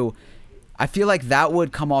what to do, I feel like that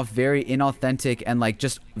would come off very inauthentic and like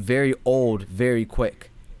just very old very quick.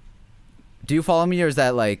 Do you follow me, or is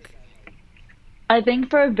that like... I think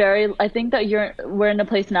that we're in a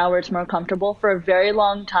place now where it's more comfortable. For a very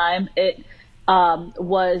long time, it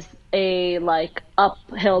was a like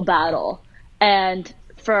uphill battle, and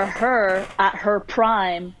for her at her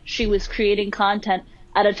prime, she was creating content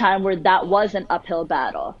at a time where that was an uphill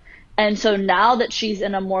battle. And so now that she's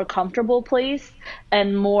in a more comfortable place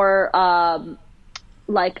and more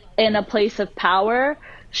like in a place of power,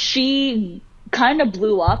 she kind of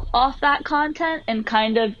blew up off that content and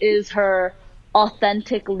kind of is her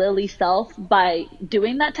authentic Lily self by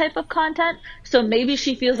doing that type of content. So maybe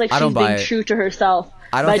she feels like she's being true to herself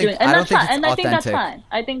by doing, and that's fine. And I think that's fine.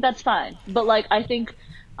 I think that's fine. But like, I think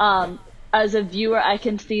as a viewer, I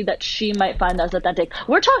can see that she might find that authentic.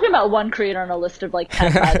 We're talking about one creator on a list of like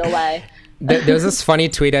 10, by the way. There was this funny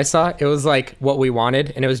tweet I saw. It was like what we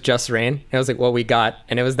wanted, and it was Just Rain. And it was like what we got,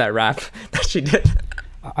 and it was that rap that she did.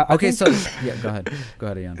 Okay, so yeah, go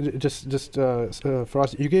ahead, Ian. Just for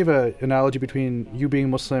us, you gave an analogy between you being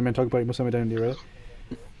Muslim and talking about Muslim identity, right?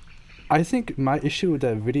 I think my issue with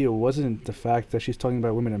that video wasn't the fact that she's talking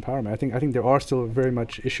about women empowerment. I think there are still very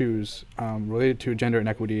much issues related to gender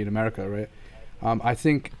inequity in America, right? I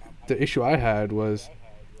think the issue I had was,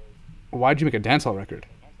 why did you make a dancehall record?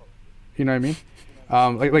 You know what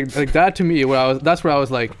I mean? Like that to me, that's where I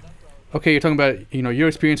was like, okay, you're talking about your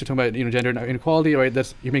experience. You're talking about gender inequality, right?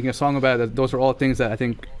 You're making a song about it. Those are all things that I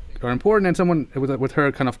think are important. And someone with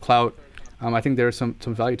her kind of clout, I think there's some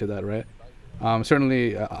value to that, right?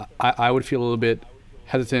 Certainly, I would feel a little bit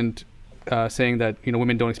hesitant saying that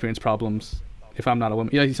women don't experience problems if I'm not a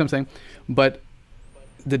woman. You know what I'm saying? But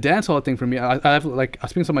the dancehall thing for me, I was speaking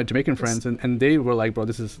to some of my Jamaican friends, and they were like, "Bro,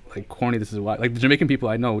 this is like corny. This is why." Like the Jamaican people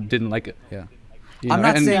I know didn't like it. Yeah, I'm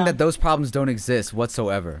not saying that those problems don't exist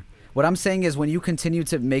whatsoever. What I'm saying is when you continue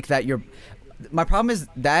to make that my problem is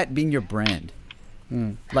that being your brand.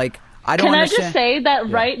 Like. I just say that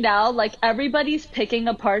right now, like everybody's picking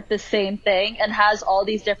apart the same thing and has all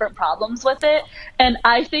these different problems with it. And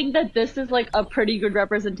I think that this is like a pretty good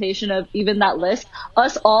representation of even that list,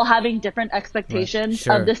 us all having different expectations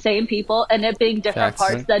of the same people and it being different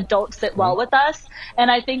parts that don't sit well with us. And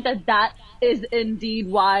I think that is indeed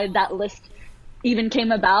why that list even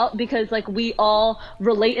came about, because like we all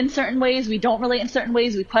relate in certain ways, we don't relate in certain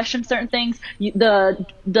ways, we question certain things. The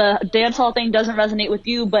dance hall thing doesn't resonate with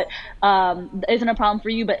you, but isn't a problem for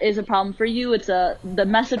you, but is a problem for you. It's the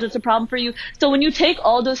message that's a problem for you. So when you take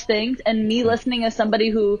all those things, and me listening as somebody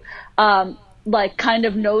who like kind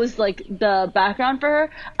of knows like the background for her,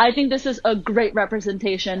 I think this is a great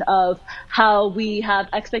representation of how we have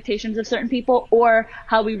expectations of certain people, or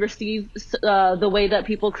how we receive the way that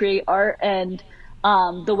people create art and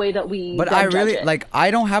the way that we. But I really like.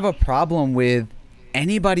 I don't have a problem with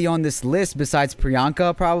anybody on this list besides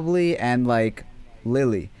Priyanka probably and like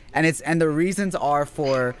Lily, and the reasons are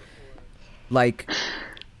for like,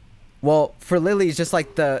 well, for Lily it's just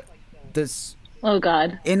like this. Oh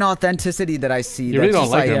God! Inauthenticity that I see. You really don't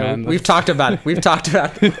like her, man. We've talked about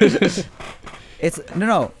it. It's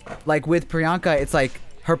no. Like with Priyanka, it's like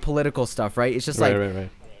her political stuff, right? It's just right.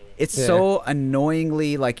 It's so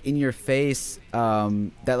annoyingly like in your face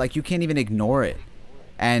that like you can't even ignore it,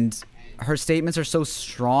 and her statements are so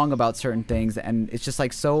strong about certain things, and it's just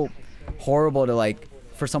like so horrible to like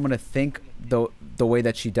for someone to think the way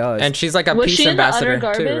that she does. And she's like a peace ambassador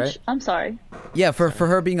too, right? I'm sorry. Yeah, for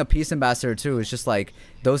her being a peace ambassador too, it's just like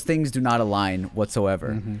those things do not align whatsoever.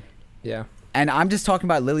 Mm-hmm. Yeah. And I'm just talking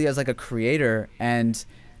about Lily as like a creator, and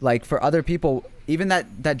like for other people, even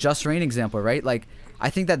that Just Rain example, right? Like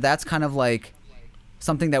I think that's kind of like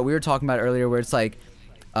something that we were talking about earlier, where it's like,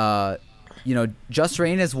 you know, just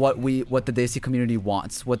reign is what the Desi community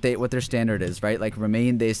wants, what their standard is, right? Like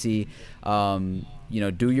remain Desi, you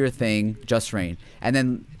know, do your thing, just reign. And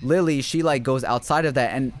then Lily, she like goes outside of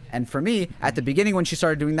that, and for me, at the beginning when she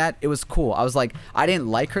started doing that, it was cool. I was like, I didn't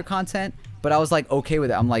like her content, but I was like okay with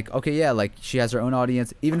it. I'm like, okay, yeah, like she has her own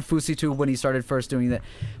audience. Even FusiTube when he started first doing that.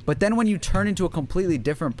 But then when you turn into a completely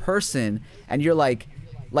different person, and you're like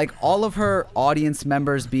all of her audience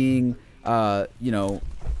members being, you know,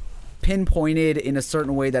 pinpointed in a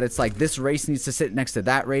certain way that it's like this race needs to sit next to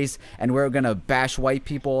that race, and we're gonna bash white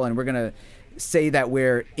people, and we're gonna say that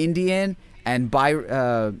we're Indian and bi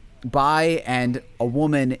and a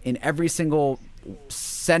woman in every single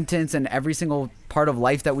sentence and every single part of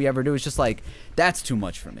life that we ever do. It's just like, that's too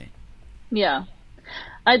much for me. Yeah.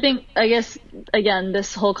 I guess, again,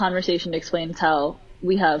 this whole conversation explains how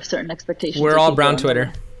we have certain expectations. We're of all people brown and-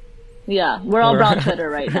 Twitter. Yeah, we're all brown Twitter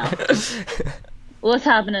right now. What's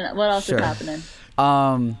happening? What else Sure. is happening?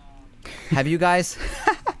 Have you guys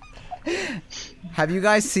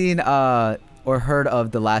seen or heard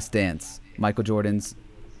of The Last Dance, Michael Jordan's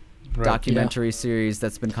Right. documentary series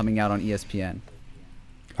that's been coming out on ESPN?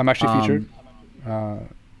 I'm actually featured.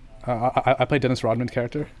 I play Dennis Rodman's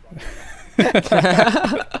character.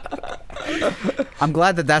 I'm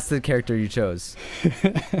glad that that's the character you chose.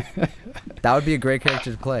 That would be a great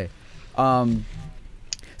character to play.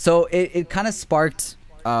 So it kind of sparked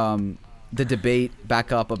the debate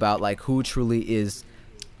back up about like who truly is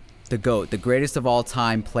the GOAT, the greatest of all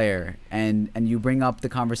time player, and you bring up the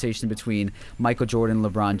conversation between Michael Jordan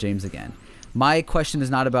and LeBron James again. My question is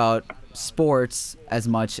not about sports as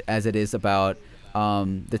much as it is about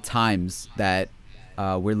the times that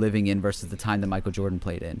we're living in versus the time that Michael Jordan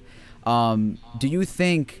played in. Do you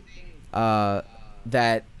think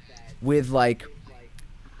that with like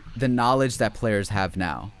the knowledge that players have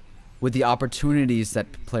now, with the opportunities that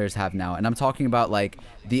players have now, and I'm talking about like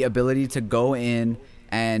the ability to go in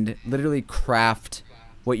and literally craft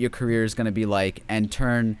what your career is going to be like and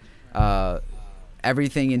turn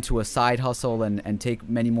everything into a side hustle and take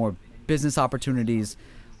many more business opportunities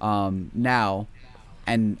now.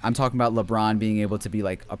 And I'm talking about LeBron being able to be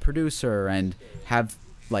like a producer and have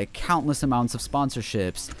like countless amounts of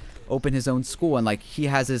sponsorships, open his own school, and like he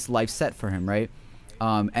has his life set for him, right?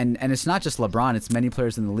 And it's not just LeBron, it's many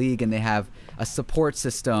players in the league, and they have a support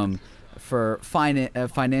system for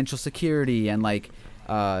financial security and like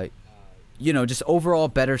you know, just overall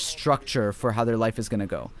better structure for how their life is going to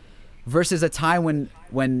go. Versus a time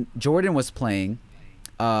when Jordan was playing,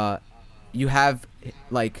 you have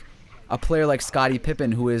like a player like Scottie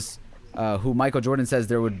Pippen, who is who Michael Jordan says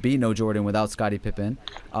there would be no Jordan without Scottie Pippen,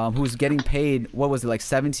 who's getting paid, what was it, like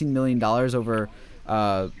 $17 million over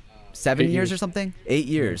 7 years or something? 8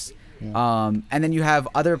 years. Yeah. And then you have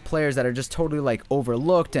other players that are just totally like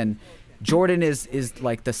overlooked, and Jordan is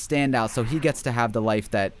like the standout, so he gets to have the life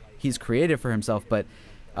that he's created for himself. But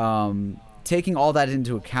taking all that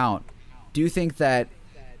into account, do you think that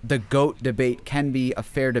the GOAT debate can be a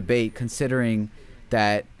fair debate, considering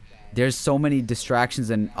that there's so many distractions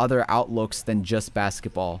and other outlooks than just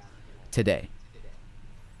basketball today?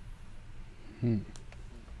 I'm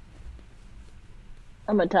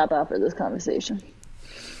gonna tap out for this conversation.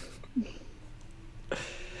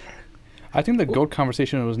 I think the GOAT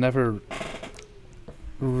conversation was never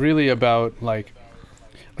really about like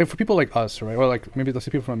for people like us, right? Or like maybe let's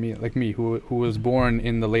say people from me, like me, who was born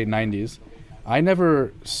in the late 90s. I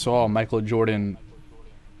never saw Michael Jordan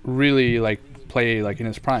really like play like in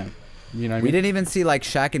his prime. You know what I mean? We didn't even see like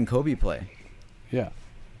Shaq and Kobe play. Yeah.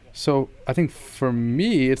 So I think for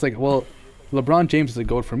me, it's like, well, LeBron James is a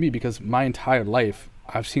GOAT for me because my entire life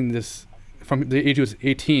I've seen this from the age he was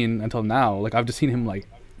 18 until now. Like I've just seen him like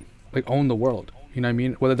own the world. You know what I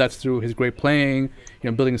mean? Whether that's through his great playing, you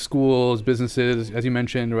know, building schools, businesses, as you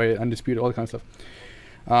mentioned, right? Undisputed, all that kind of stuff.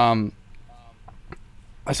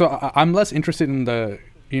 So I'm less interested in the,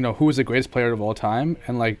 you know, who is the greatest player of all time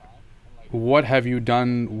and like, what have you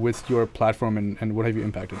done with your platform and what have you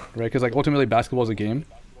impacted, right? Because like ultimately basketball is a game,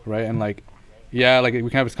 right? And like, yeah, like we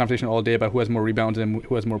can have this conversation all day about who has more rebounds and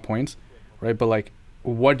who has more points, right? But like,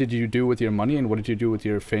 what did you do with your money and what did you do with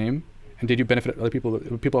your fame? And did you benefit other people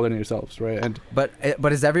other than yourselves, right? And But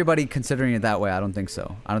is everybody considering it that way? I don't think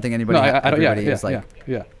so. I don't think anybody. no, Everybody is like,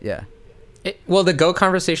 yeah. Well, the GOAT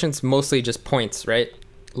conversation's mostly just points, right?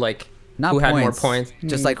 Like not who points, had more points.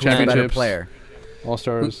 just like who's the better Championships. player. All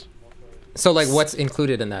stars. So like, what's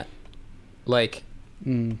included in that? Like,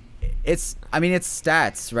 It's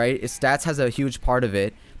stats, right? Stats has a huge part of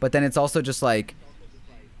it, but then it's also just like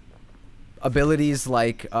abilities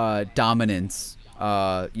like dominance,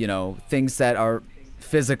 you know, things that are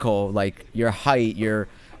physical, like your height, your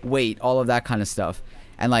weight, all of that kind of stuff.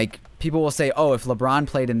 And like people will say, oh, if LeBron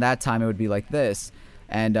played in that time, it would be like this.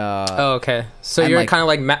 And Oh, okay. So and, you're like- kind of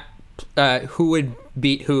like who would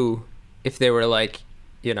beat who if they were like,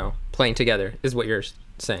 you know, playing together is what you're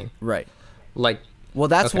saying. right. Like, Well,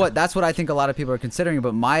 that's Okay. that's what I think a lot of people are considering.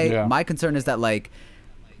 But my concern is that, like,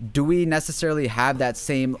 do we necessarily have that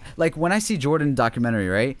same, like, when I see Jordan documentary,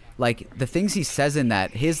 right? Like the things he says in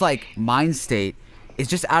that, his like mind state is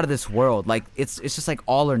just out of this world. Like it's just like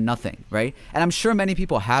all or nothing, right? And I'm sure many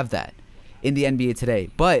people have that in the NBA today.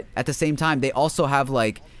 But at the same time, they also have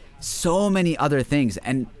like so many other things.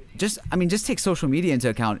 And just take social media into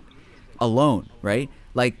account alone, right?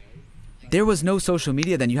 Like, there was no social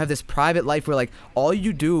media then. You have this private life where like all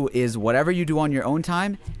you do is whatever you do on your own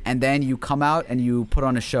time, and then you come out and you put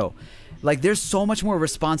on a show. Like, there's so much more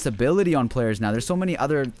responsibility on players now. There's so many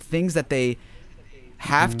other things that they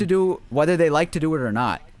have to do, whether they like to do it or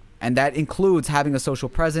not. And that includes having a social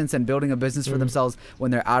presence and building a business for themselves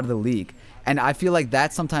when they're out of the league. And I feel like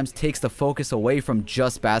that sometimes takes the focus away from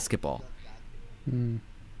just basketball.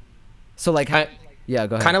 So like, yeah,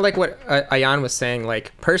 go ahead. kind of like what Ayan was saying.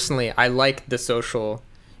 Like, personally, I like the social,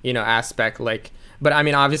 you know, aspect. Like, but I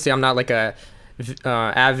mean, obviously, I'm not like a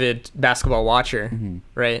avid basketball watcher,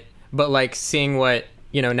 right? But like seeing what,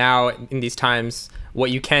 you know, now in these times,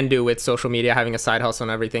 what you can do with social media, having a side hustle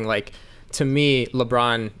and everything. Like, to me,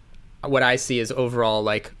 LeBron, what I see is overall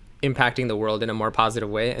like impacting the world in a more positive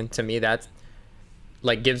way, and to me, that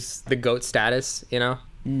like gives the GOAT status, you know.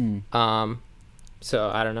 So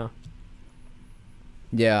I don't know.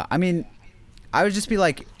 Yeah, I mean, I would just be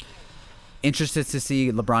like interested to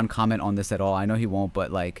see LeBron comment on this at all. I know he won't,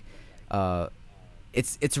 but like,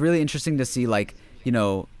 it's really interesting to see, like, you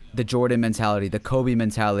know, the Jordan mentality, the Kobe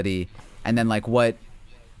mentality, and then like what,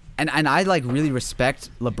 and I like really respect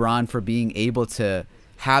LeBron for being able to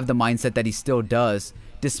have the mindset that he still does,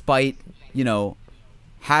 despite, you know,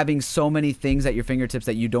 having so many things at your fingertips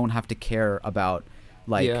that you don't have to care about,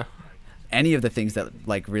 like. Yeah. Any of the things that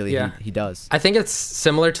like really Yeah. he does. I think it's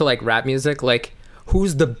similar to like rap music. Like,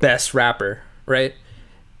 who's the best rapper, right?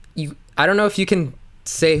 I don't know if you can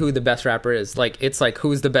say who the best rapper is. Like, it's like,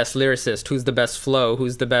 who's the best lyricist, who's the best flow,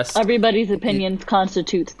 who's the best. Everybody's opinion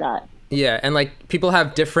constitutes that. Yeah, and like people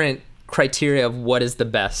have different criteria of what is the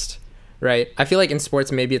best, right? I feel like in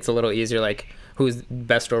sports maybe it's a little easier, like who's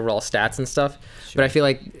best overall stats and stuff. But I feel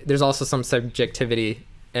like there's also some subjectivity,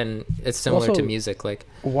 and it's similar Also, to music. Like,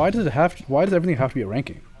 Why does everything have to be a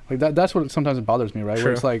ranking? Like that's what sometimes bothers me, right? True.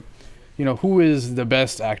 Where it's like, you know, who is the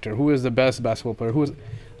best actor? Who is the best basketball player? Who is,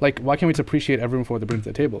 like, why can't we just appreciate everyone for what they bring to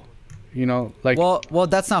the table? You know, like. Well,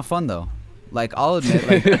 that's not fun though. Like, I'll admit,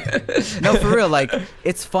 like, no, for real. Like,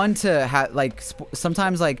 it's fun to have, like,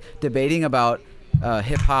 sometimes like debating about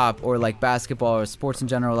hip hop or like basketball or sports in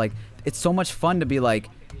general. Like, it's so much fun to be like,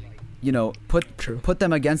 you know, put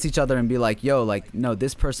them against each other and be like, yo, like, no,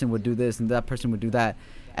 this person would do this and that person would do that,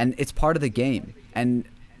 and it's part of the game. And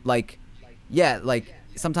like, yeah, like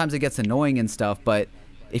sometimes it gets annoying and stuff, but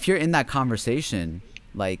if you're in that conversation,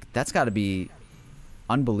 like, that's got to be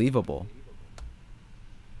unbelievable.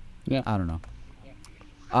 Yeah. I don't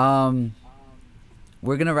know.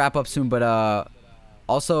 We're gonna wrap up soon, but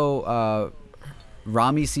also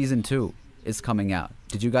Rami season 2 is coming out.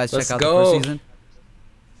 Did you guys Let's check out go. the first season?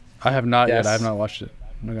 I have not Yes. yet. I have not watched it.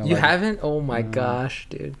 I'm not gonna you lie. haven't? Oh my gosh,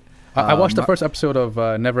 dude. I watched the Mar- first episode of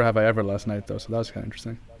Never Have I Ever last night though, so that was kind of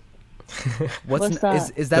interesting. What's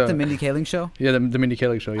that? Is that The- the Mindy Kaling show? Yeah, the Mindy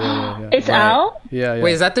Kaling show. Yeah. It's Right. out? Yeah.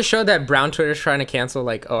 Wait, is that the show that Brown Twitter's trying to cancel?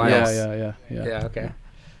 Like, oh, I Yes. Yeah. Yeah, okay.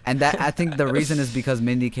 And that, I think the reason is because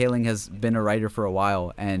Mindy Kaling has been a writer for a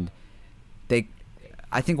while, and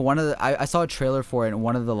I think I saw a trailer for it, and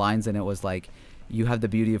one of the lines in it was like, "You have the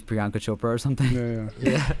beauty of Priyanka Chopra" or something.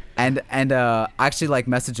 Yeah. Yeah. And I actually like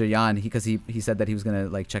messaged Ayan because he said that he was gonna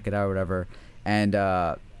like check it out or whatever, and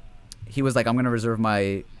he was like, "I'm gonna reserve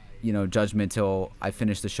my, you know, judgment till I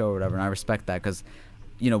finish the show or whatever," and I respect that, because,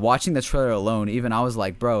 you know, watching the trailer alone, even I was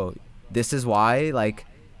like, bro, this is why like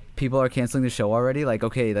people are canceling the show already. Like,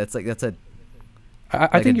 okay, that's a I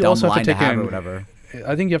like think a you dumb also have line to take have in. or whatever.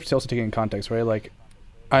 I think you have to also take it in context, right? Like,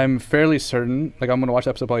 I'm fairly certain, like, I'm gonna watch the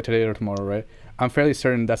episode probably today or tomorrow, right? I'm fairly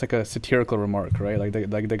certain that's like a satirical remark, right? Like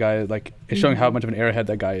the guy, like, it's showing how much of an airhead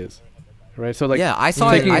that guy is, right? So like, Yeah, I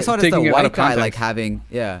saw it. taking I saw it as taking the out white of guy like context. having,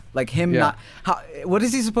 like him Yeah. not. What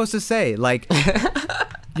is he supposed to say? Like,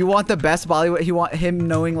 you want the best Bollywood? You want him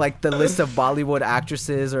knowing like the list of Bollywood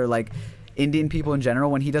actresses or like Indian people in general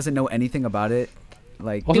when he doesn't know anything about it.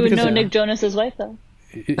 Like, Also You would because, know Nick Jonas's wife though.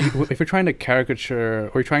 if you're trying to caricature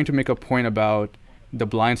or you're trying to make a point about the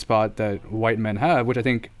blind spot that white men have, which I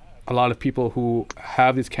think a lot of people who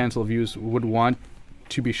have these cancel views would want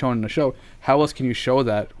to be shown in the show. How else can you show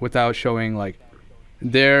that without showing like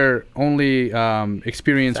their only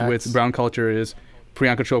experience Facts. with brown culture is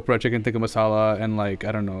Priyanka Chopra, Chicken Tikka Masala, and like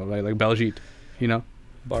I don't know, like Baljeet, you know?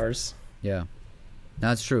 Bars. Yeah,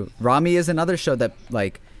 that's true. Rami is another show that,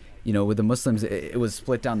 like, you know, with the Muslims, it was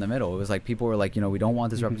split down the middle. It was like people were like, you know, we don't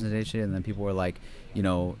want this representation, and then people were like, you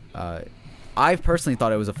know, I personally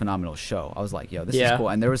thought it was a phenomenal show. I was like, yo, this is Yeah. cool,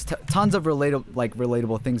 and there was tons of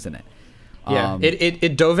relatable things in it. Yeah,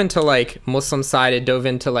 it dove into like Muslim side. It dove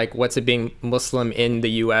into like what's it being Muslim in the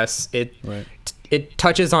U.S. It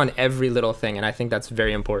touches on every little thing, and I think that's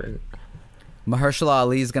very important. Mahershala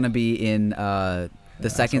Ali is gonna be in the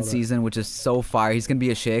second season, which is so fire. He's gonna be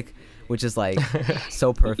a sheikh, which is like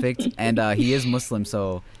so perfect, and he is Muslim,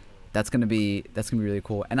 so that's gonna be really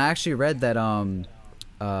cool. And I actually read that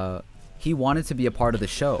he wanted to be a part of the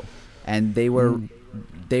show, and they were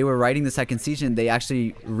writing the second season. They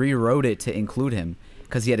actually rewrote it to include him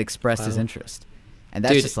because he had expressed his interest, and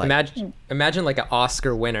that's Dude, just like imagine like an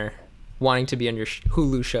Oscar winner wanting to be on your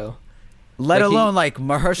Hulu show. let like he- alone like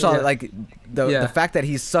Mahershala, Yeah. like the Yeah. fact that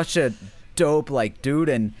he's such a dope like dude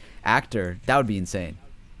and actor, that would be insane.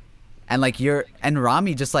 And like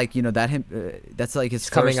Rami, just like, you know, that's like his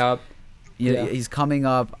Coming first, up. Yeah. he's coming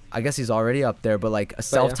up. I guess he's already up there, but like a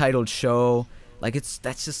self-titled show, like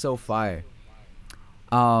that's just so fire.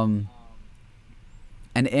 And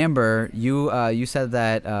Amber, you said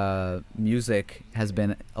that music has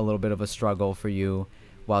been a little bit of a struggle for you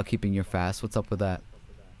while keeping your fast. What's up with that?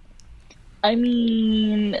 I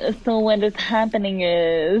mean, so what is happening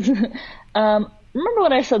is, remember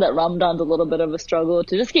when I said that Ramadan's a little bit of a struggle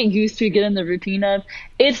to just get used to, get in the routine of?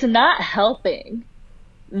 It's not helping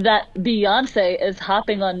that Beyonce is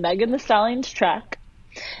hopping on Megan Thee Stallion's track.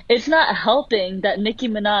 It's not helping that Nicki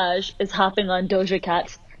Minaj is hopping on Doja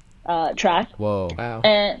Cat's track. Whoa. Wow.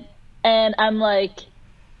 And I'm like,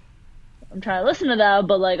 I'm trying to listen to that,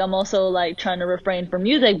 but like I'm also like trying to refrain from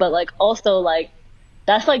music, but like also like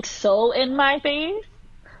that's like so in my face,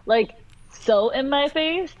 like so in my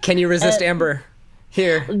face. Can you resist Amber?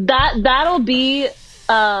 Here. That'll be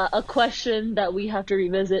a question that we have to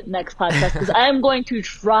revisit next podcast because I'm going to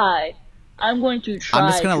try. I'm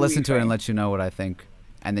just gonna listen to it and let you know what I think,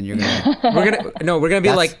 and then you're gonna. We're gonna be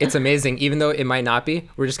That's- like, it's amazing, even though it might not be.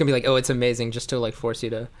 We're just gonna be like, oh, it's amazing, just to like force you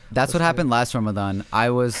to. That's what happened last Ramadan. I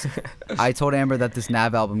told Amber that this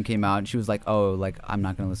Nav album came out, and she was like, "Oh, like I'm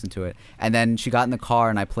not gonna listen to it." And then she got in the car,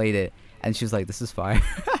 and I played it, and she was like, "This is fire."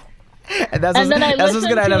 And that's then I what's listened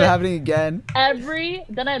gonna end to up it happening again.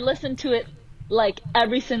 Then I listened to it like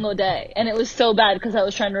every single day, and it was so bad because I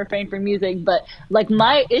was trying to refrain from music. But like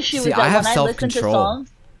my issue See, is I that have when I listen to self-control.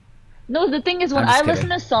 songs. No, the thing is when I'm just I listen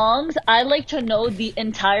kidding. to songs, I like to know the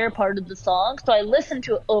entire part of the song, so I listen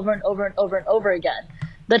to it over and over and over and over again.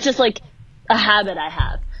 That's just like a habit I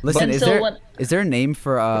have. Listen, And is so there a name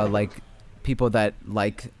for like people that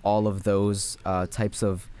like all of those types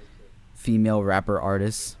of female rapper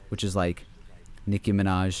artists, which is like Nicki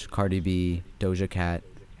Minaj, Cardi B, Doja Cat,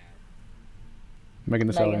 Megan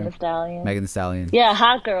Thee Megan Thee Stallion. Stallion. Megan Thee Stallion? Yeah,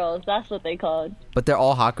 hot girls. That's what they called. But they're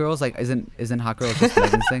all hot girls. Like, isn't hot girls just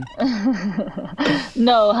Megan's thing?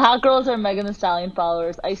 No, hot girls are Megan Thee Stallion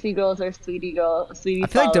followers. Icy girls are Sweetie I feel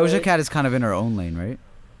like followers. Doja Cat is kind of in her own lane, right?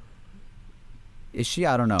 Is she?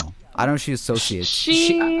 I don't know. I don't know if she associates.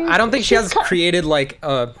 I don't think she has created like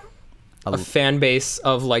a A- fan base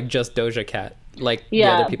of like just Doja Cat, like the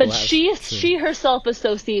Yeah, other people but have. she herself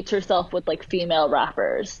associates herself with like female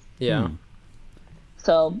rappers. Yeah.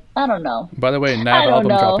 So I don't know. By the way, I Nav don't album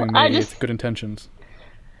know. dropping I May 8th. just- Good Intentions.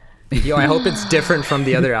 Yo, I hope it's different from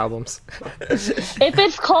the other albums. If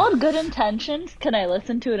it's called Good Intentions, can I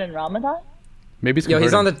listen to it in Ramadan? Maybe it's Yo,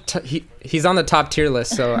 he's on converting. he's on the top tier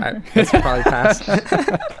list, so that's probably pass.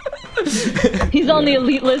 He's on the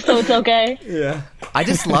elite list, so it's okay. Yeah. I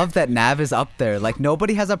just love that Nav is up there. Like,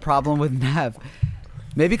 nobody has a problem with Nav.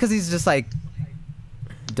 Maybe because he's just like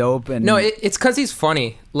dope and No, it's because he's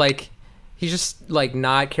funny. Like, he's just like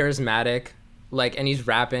not charismatic. Like, and he's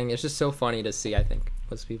rapping. It's just so funny to see. I think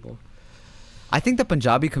most people. I think the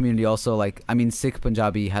Punjabi community also, like, I mean, Sikh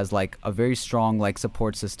Punjabi has like a very strong like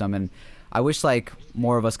support system, and I wish like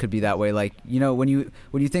more of us could be that way. Like, you know, when you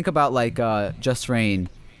think about like Just Rain,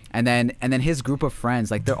 and then his group of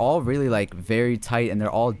friends, like they're all really like very tight and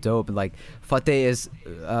they're all dope. And like Fateh is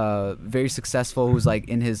very successful, who's like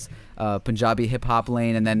in his Punjabi hip hop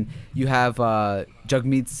lane, and then you have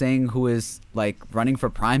Jagmeet Singh, who is like running for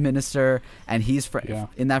prime minister, and he's Yeah.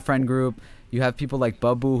 in that friend group. You have people like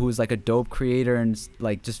Babu, who's like a dope creator and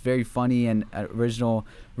like just very funny and original.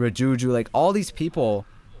 Rajuju, like all these people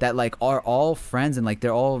that like are all friends and like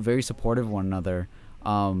they're all very supportive of one another.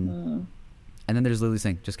 And then there's Lily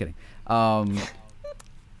Singh. Just kidding. By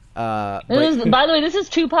the way, this is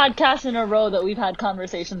 2 podcasts in a row that we've had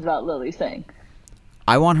conversations about Lily Singh.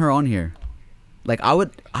 I want her on here. Like I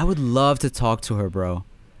would love to talk to her, bro.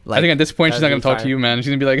 Like, I think at this point she's not that'd gonna be talk to you, man. She's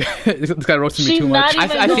gonna be like, "This guy roasted me She's too not much."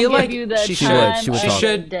 even I gonna feel give like you the she time should of talk.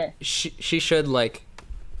 the day. she should like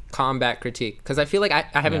combat critique because I feel like I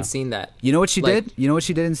haven't Yeah. seen that. you know what she Like- did? You know what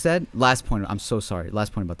she did instead? Last point. I'm so sorry.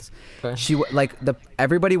 Last point about this. Okay.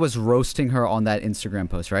 Everybody was roasting her on that Instagram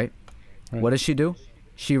post, right? Right. What does she do?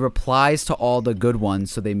 She replies to all the good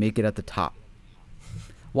ones so they make it at the top.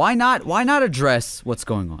 Why not address what's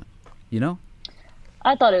going on? You know?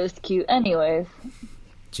 I thought it was cute. Anyways,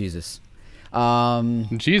 Jesus.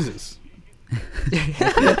 Jesus.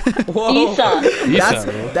 Whoa, Issa. Isa,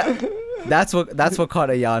 bro. That's what caught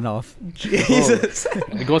Ayan off. Jesus.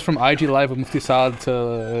 It goes from IG Live with Mufti Saad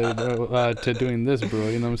to doing this, bro.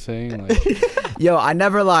 You know what I'm saying? Like, Yo, I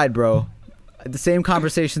never lied, bro. The same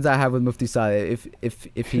conversations I have with Mufti Saad, if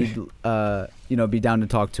he'd be down to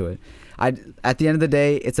talk to it. At the end of the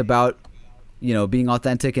day, it's about being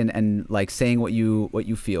authentic and like saying what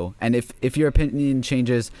you feel. And if your opinion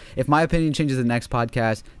changes, if my opinion changes the next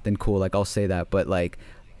podcast, then cool, like I'll say that. But like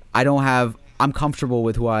I'm comfortable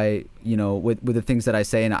with who with the things that I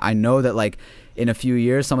say, and I know that like in a few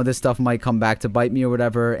years some of this stuff might come back to bite me or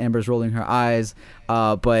whatever. Amber's rolling her eyes,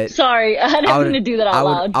 but Sorry, I didn't mean to do that out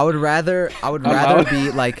loud. I would rather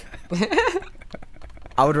be like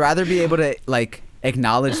I would rather be able to like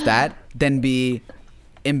acknowledge that than be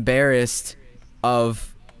embarrassed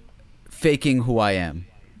of faking who I am.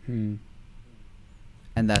 And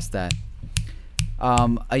that's that.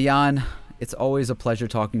 Ayan, it's always a pleasure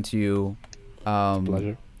talking to you.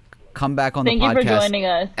 pleasure. Come back on Thank the you podcast for joining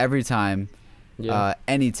us. every time. Yeah.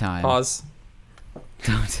 Anytime. Pause.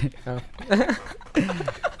 Oh.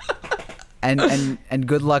 and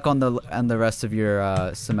good luck on the rest of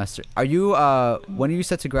your semester. Are you when are you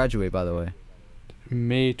set to graduate, by the way?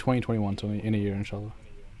 May 2021, so in a year, inshallah.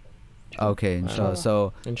 Okay, inshallah.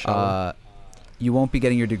 So Inshallah. you won't be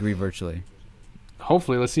getting your degree virtually.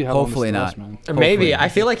 Hopefully, let's see how Hopefully long this not. lasts, man. Maybe. Hopefully. I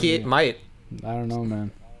feel like he might. I don't know,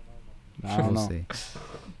 man. I don't We'll know. see.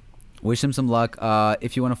 Wish him some luck.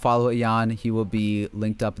 If you want to follow Ayan, he will be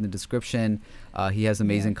linked up in the description. He has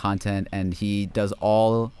amazing content, and he does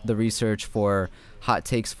all the research for hot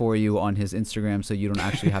takes for you on his Instagram, so you don't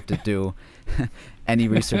actually have to do any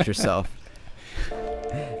research yourself.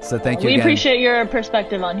 So thank you We again. appreciate your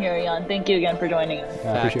perspective on here, Jan. Thank you again for joining us.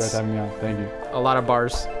 Yeah, I appreciate you guys Facts. having me on. Thank you. A lot of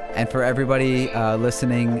bars. And for everybody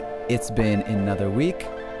listening, it's been another week.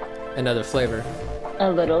 Another flavor. A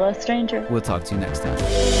little less stranger. We'll talk to you next time.